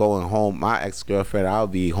playing, going home. My ex-girlfriend, I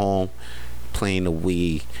would be home playing the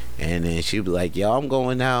Wii, and then she'd be like, "Yo, I'm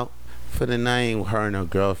going out for the night." Her and her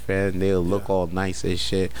girlfriend, they'll look all nice and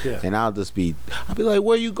shit, and I'll be like,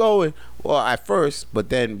 "Where you going?" Well, at first, but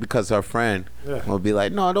then because her friend will be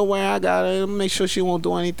like, "No, don't worry, I got it. Make sure she won't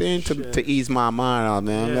do anything to ease my mind out,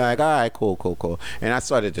 man." I'm like, "All right, cool," and I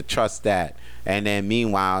started to trust that. And then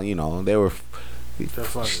meanwhile, you know, they were.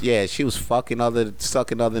 Yeah, she was sucking other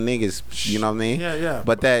niggas. You know what I mean? Yeah.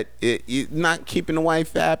 But not keeping the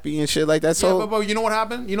wife happy and shit like that. So, yeah, but you know what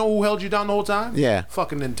happened? You know who held you down the whole time? Yeah,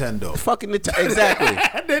 fucking Nintendo. Exactly.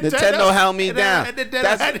 Nintendo held me down.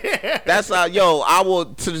 That's how. Yo, I will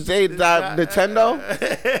to this day. Nintendo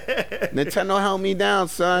held me down,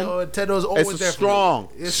 son. Yo, Nintendo's always it's there strong.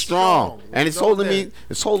 for me. It's strong, and it's holding there. me.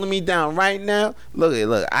 It's holding me down right now.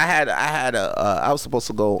 Look. I was supposed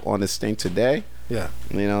to go on this thing today. Yeah.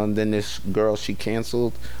 You know, and then this girl, she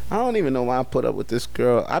canceled. I don't even know why I put up with this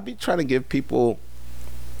girl. I be trying to give people,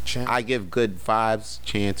 I give good vibes,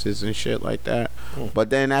 chances and shit like that. But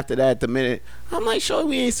then after that, the minute, I'm like, sure,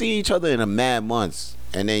 we ain't seen each other in a mad months.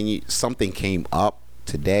 And then something came up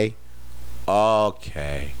today.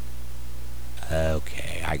 Okay,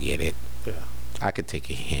 I get it. Yeah. I could take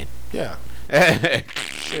a hint. Yeah.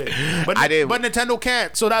 But Nintendo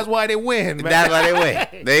can't, so that's why they win. Man. That's why they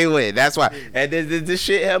win. They win. That's why. And this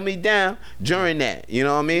shit held me down during that. You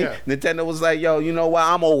know what I mean? Yeah. Nintendo was like, "Yo, you know what?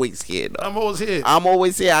 I'm always here. Though. I'm always here.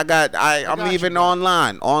 I'm even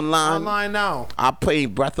online. Online now. I play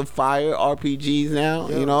Breath of Fire RPGs now.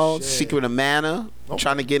 Yo, you know, shit. Secret of Mana. I'm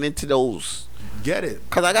trying to get into those. Get it?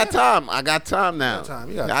 Cause I got time. I got time now.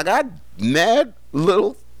 I got mad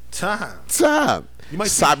little time. You might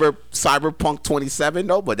Cyberpunk 27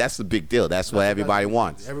 though, but that's the big deal. That's what everybody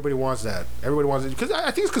wants. Everybody wants that. Everybody wants it because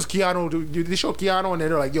I think it's because Keanu. They show Keanu and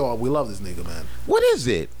they're like, "Yo, we love this nigga, man." What is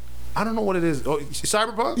it? I don't know what it is. Oh,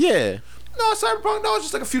 Cyberpunk? Yeah. No, Cyberpunk. No, it's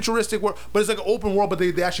just like a futuristic world, but it's like an open world. But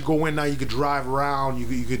they actually go in now. You could drive around.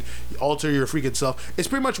 You could alter your freaking self. It's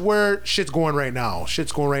pretty much where shit's going right now.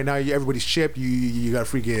 Everybody's chipped. You got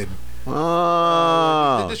freaking.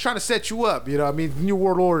 They're just trying to set you up, you know. I mean, New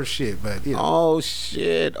World Order shit, but you know. Oh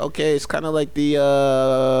shit! Okay, it's kind of like the.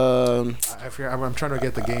 I'm trying to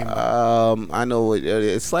get the game. I know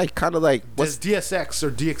it's like kind of like what's DSX or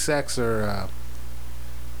DXX or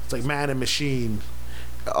it's like Man and Machine.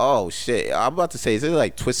 Oh shit! I'm about to say, is it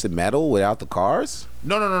like Twisted Metal without the cars?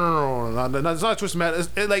 No. It's not Twisted Metal.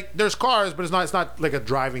 Like there's cars, but it's not like a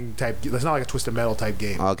driving type. It's not like a Twisted Metal type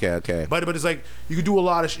game. Okay. But it's like you could do a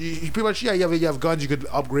lot of. Pretty much, yeah. You have guns. You could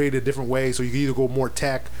upgrade a different way, so you can either go more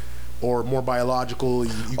tech or more biological.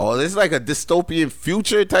 This is like a dystopian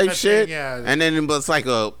future type shit. Thing, yeah. And then it's like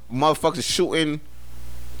a motherfucker shooting.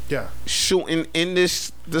 Yeah. Shooting in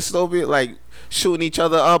this dystopia, like shooting each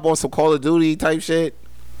other up on some Call of Duty type shit.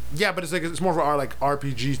 Yeah, but it's more of a like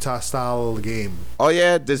RPG style game. Oh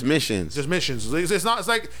yeah, there's missions. It's not. It's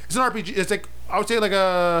like it's an RPG. It's like I would say like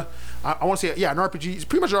I want to say an RPG. It's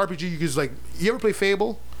pretty much an RPG. You just like you ever play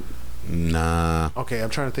Fable? Nah. Okay, I'm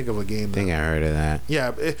trying to think of a game. I think I heard of that.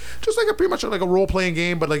 Yeah, just like pretty much like a role playing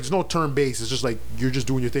game, but like there's no turn based. It's just like you're just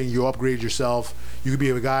doing your thing. You upgrade yourself. You could be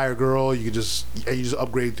a guy or girl. You just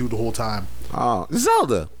upgrade through the whole time. Oh,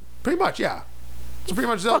 Zelda. Pretty much, yeah. It's pretty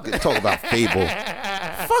much Zelda. Talk about Fable.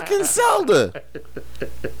 Fucking Zelda.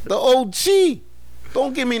 The OG.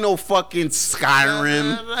 Don't give me no fucking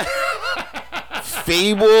Skyrim.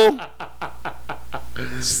 Fable.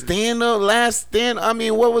 Last Stand. I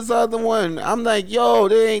mean, what was the other one? I'm like, yo,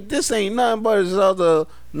 this ain't nothing but Zelda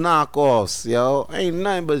knockoffs, yo. Ain't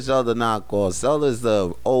nothing but Zelda knockoffs. Zelda's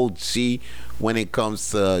the OG when it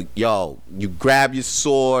comes to, yo, you grab your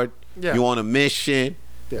sword, you on a mission.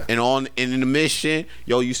 Yeah. And in the mission,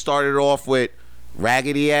 yo, you started off with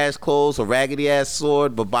raggedy ass clothes or raggedy ass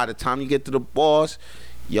sword, but by the time you get to the boss,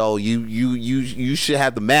 yo, you should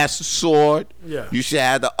have the master sword. Yeah. You should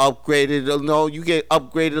have the upgraded. No, you get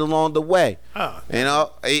upgraded along the way. You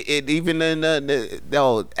know, it even in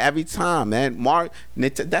every time, man.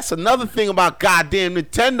 That's another thing about goddamn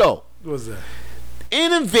Nintendo. What's that?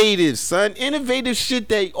 Innovative, son. Innovative shit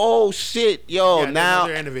yo, now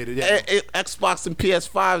they're innovative. Yeah. Xbox and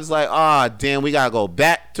PS5 is like, damn, we gotta go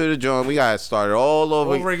back to the joint. We gotta start it all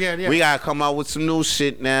over again. Yeah. We gotta come out with some new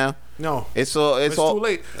shit now. No, it's too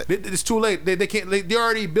late. It's too late. They can't. They're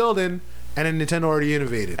already building And then Nintendo already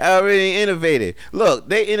innovated. Look,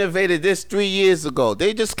 they innovated this 3 years ago.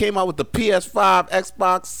 They just came out with the PS5,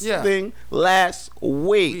 Xbox thing last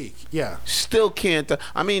week. Yeah. Still can't.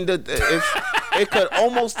 I mean, it could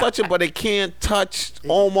almost touch it, but it can't touch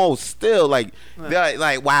almost. Still, like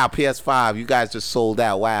wow, PS5, you guys just sold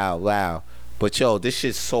out. Wow. But yo, this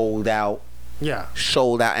shit sold out. Yeah.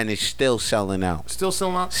 Sold out, and it's still selling out. Still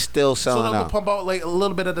selling out. So they'll pump out like a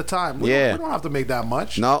little bit at a time. We don't have to make that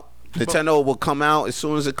much. No. Nintendo will come out as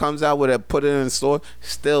soon as it comes out with it, put it in the store,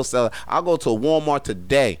 still sell it. I'll go to Walmart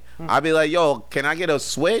today. I'll be like, yo, can I get a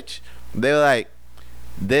Switch? They're like,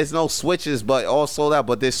 there's no Switches, but all sold out,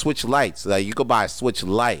 but there's Switch Lights. Like, you could buy a Switch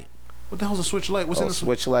Lite. What the hell's a Switch Lite? What's in the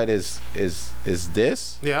Switch Lite is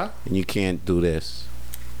this? Yeah. And you can't do this.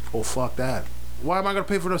 Oh, fuck that. Why am I gonna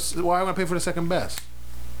pay for the second best?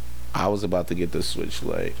 I was about to get the Switch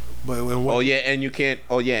Lite. But and you can't.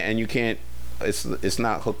 It's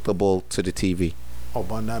not hookable to the TV. Oh,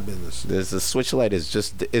 bun that business. There's a Switch Lite. It's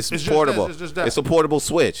portable. It's a portable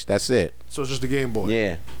Switch. That's it. So it's just a Game Boy.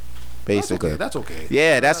 Yeah. Basically. That's okay.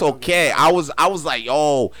 Yeah, that's okay. I was like,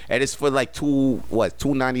 oh, and it's for like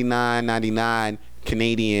 $2.99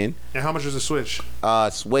 Canadian. And how much is the Switch?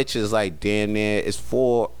 Switch is like damn near. It's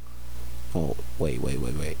for. Oh wait.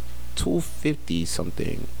 $250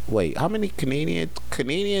 something. Wait, how many Canadians?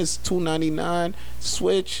 Canadians $2.99.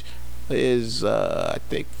 Switch is I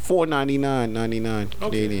think $4.99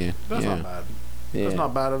 Canadian. That's not bad. Yeah. That's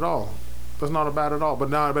not bad at all. That's not bad at all. But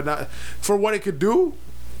not for what it could do.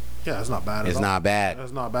 Yeah, it's not bad. It's not bad.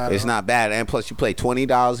 It's not bad. It's not bad. And plus, you pay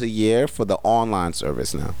 $20 a year for the online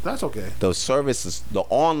service now. That's okay. The services, the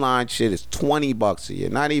online shit is $20 a year.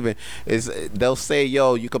 Not even they'll say,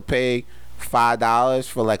 yo, you could pay $5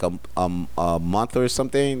 for like a month or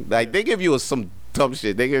something. Like they give you some dumb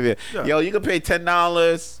shit. They give you, yo, you can pay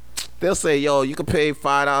 $10. They'll say, yo, you can pay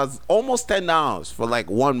 $5, almost $10 for like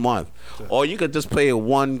 1 month. Sure. Or you could just pay a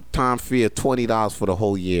one-time fee of $20 for the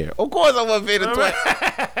whole year. Of course I wouldn't pay the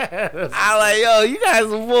 $20. I'm like, yo, you guys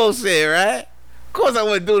are bullshit, right? Of course I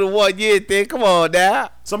wouldn't do the 1 year thing. Come on now.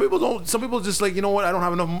 Some people just like, you know what, I don't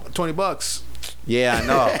have enough $20. Yeah,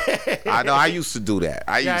 I know. I used to do that.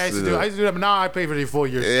 I used to do that, but now I pay for the full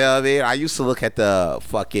year. Yeah, I mean, I used to look at the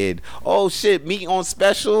fucking, oh shit, meat on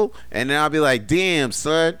special, and then I'll be like, damn,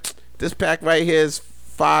 son, this pack right here is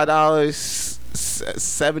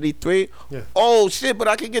 $5.73. Yeah. Oh shit, but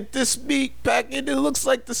I can get this meat pack and it looks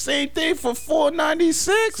like the same thing for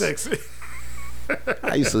 $4.96.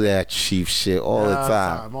 I used to do that cheap shit all the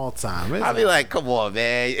time. All time. I be like, come on,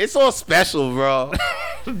 man. It's all special, bro.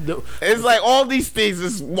 It's like all these things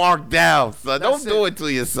is marked down. So don't do it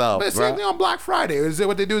to yourself. But same thing on Black Friday.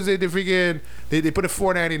 What they do is they freaking they put it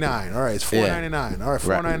 $4.99. All right, it's $4.99. All right,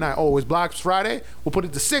 $4.99. Right. Oh, it's Black Friday. We'll put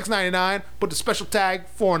it to $6.99. Put the special tag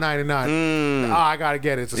 $4.99. Oh, I gotta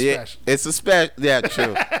get it. It's a special. It's a special. Yeah,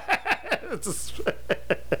 true. It's a special.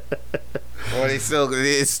 Or I still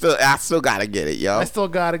gotta get it, yo. I still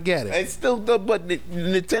gotta get it. It's still, but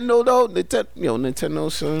Nintendo though,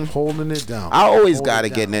 Nintendo, son, holding it down. I always gotta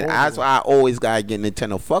get it. That's why I always gotta get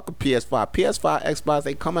Nintendo. Fuck a PS5, Xbox.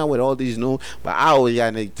 They come out with all these new, but I always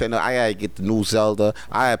got Nintendo. I gotta get the new Zelda.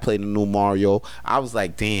 I gotta play the new Mario. I was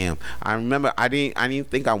like, damn. I remember I didn't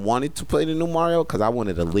think I wanted to play the new Mario because I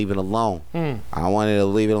wanted to leave it alone. I wanted to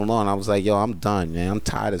leave it alone. I was like, yo, I'm done, man. I'm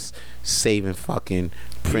tired of saving fucking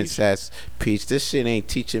Princess Peach. This shit ain't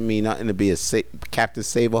teaching me nothing to be a Captain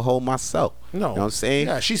Save-A-Hole myself. No. You know what I'm saying?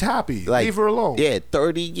 Yeah, she's happy. Like, leave her alone. Yeah,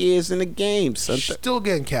 30 years in the game. She's still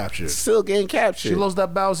getting captured. She loves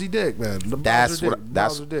that Bowsy dick, man. That's what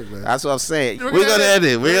I'm saying. We're gonna end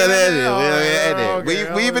it.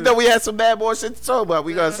 Even though we had some bad boy shit to talk about,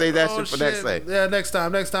 we're gonna say that shit for next time. Yeah, next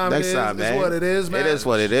time. Next time, man. It's what it is, man. It is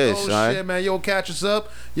what it is, son. Shit, man. Yo, catch us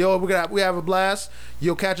up. Yo, we have a blast.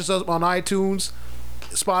 Yo, catch us up on iTunes,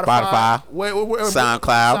 Spotify,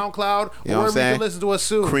 SoundCloud. You know what I'm saying? You can listen to us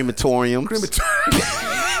soon. Crematoriums.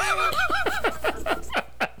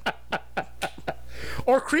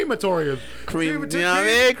 Or crematorium. Cream, you know what I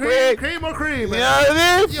mean? Cream or cream. You know what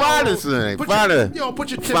I mean? Find us. Put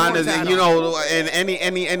your Tim Hortons hat on. You know, and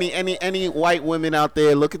any white women out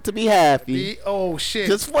there looking to be happy. Oh shit.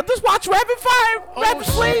 Just watch Rapid Fire. Rapid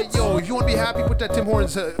Flames. Yo, if you want to be happy, put that Tim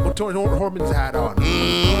Hortons hat on.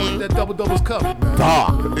 That doubles cup.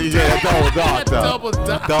 Dark. Yeah,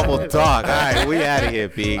 double dark. All right, we out of here,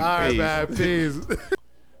 P. All right, man. Peace.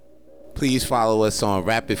 Please follow us on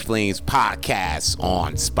Rapid Flames Podcast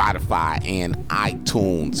on Spotify and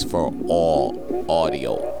iTunes for all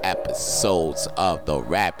audio episodes of the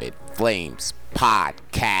Rapid Flames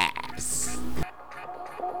Podcast.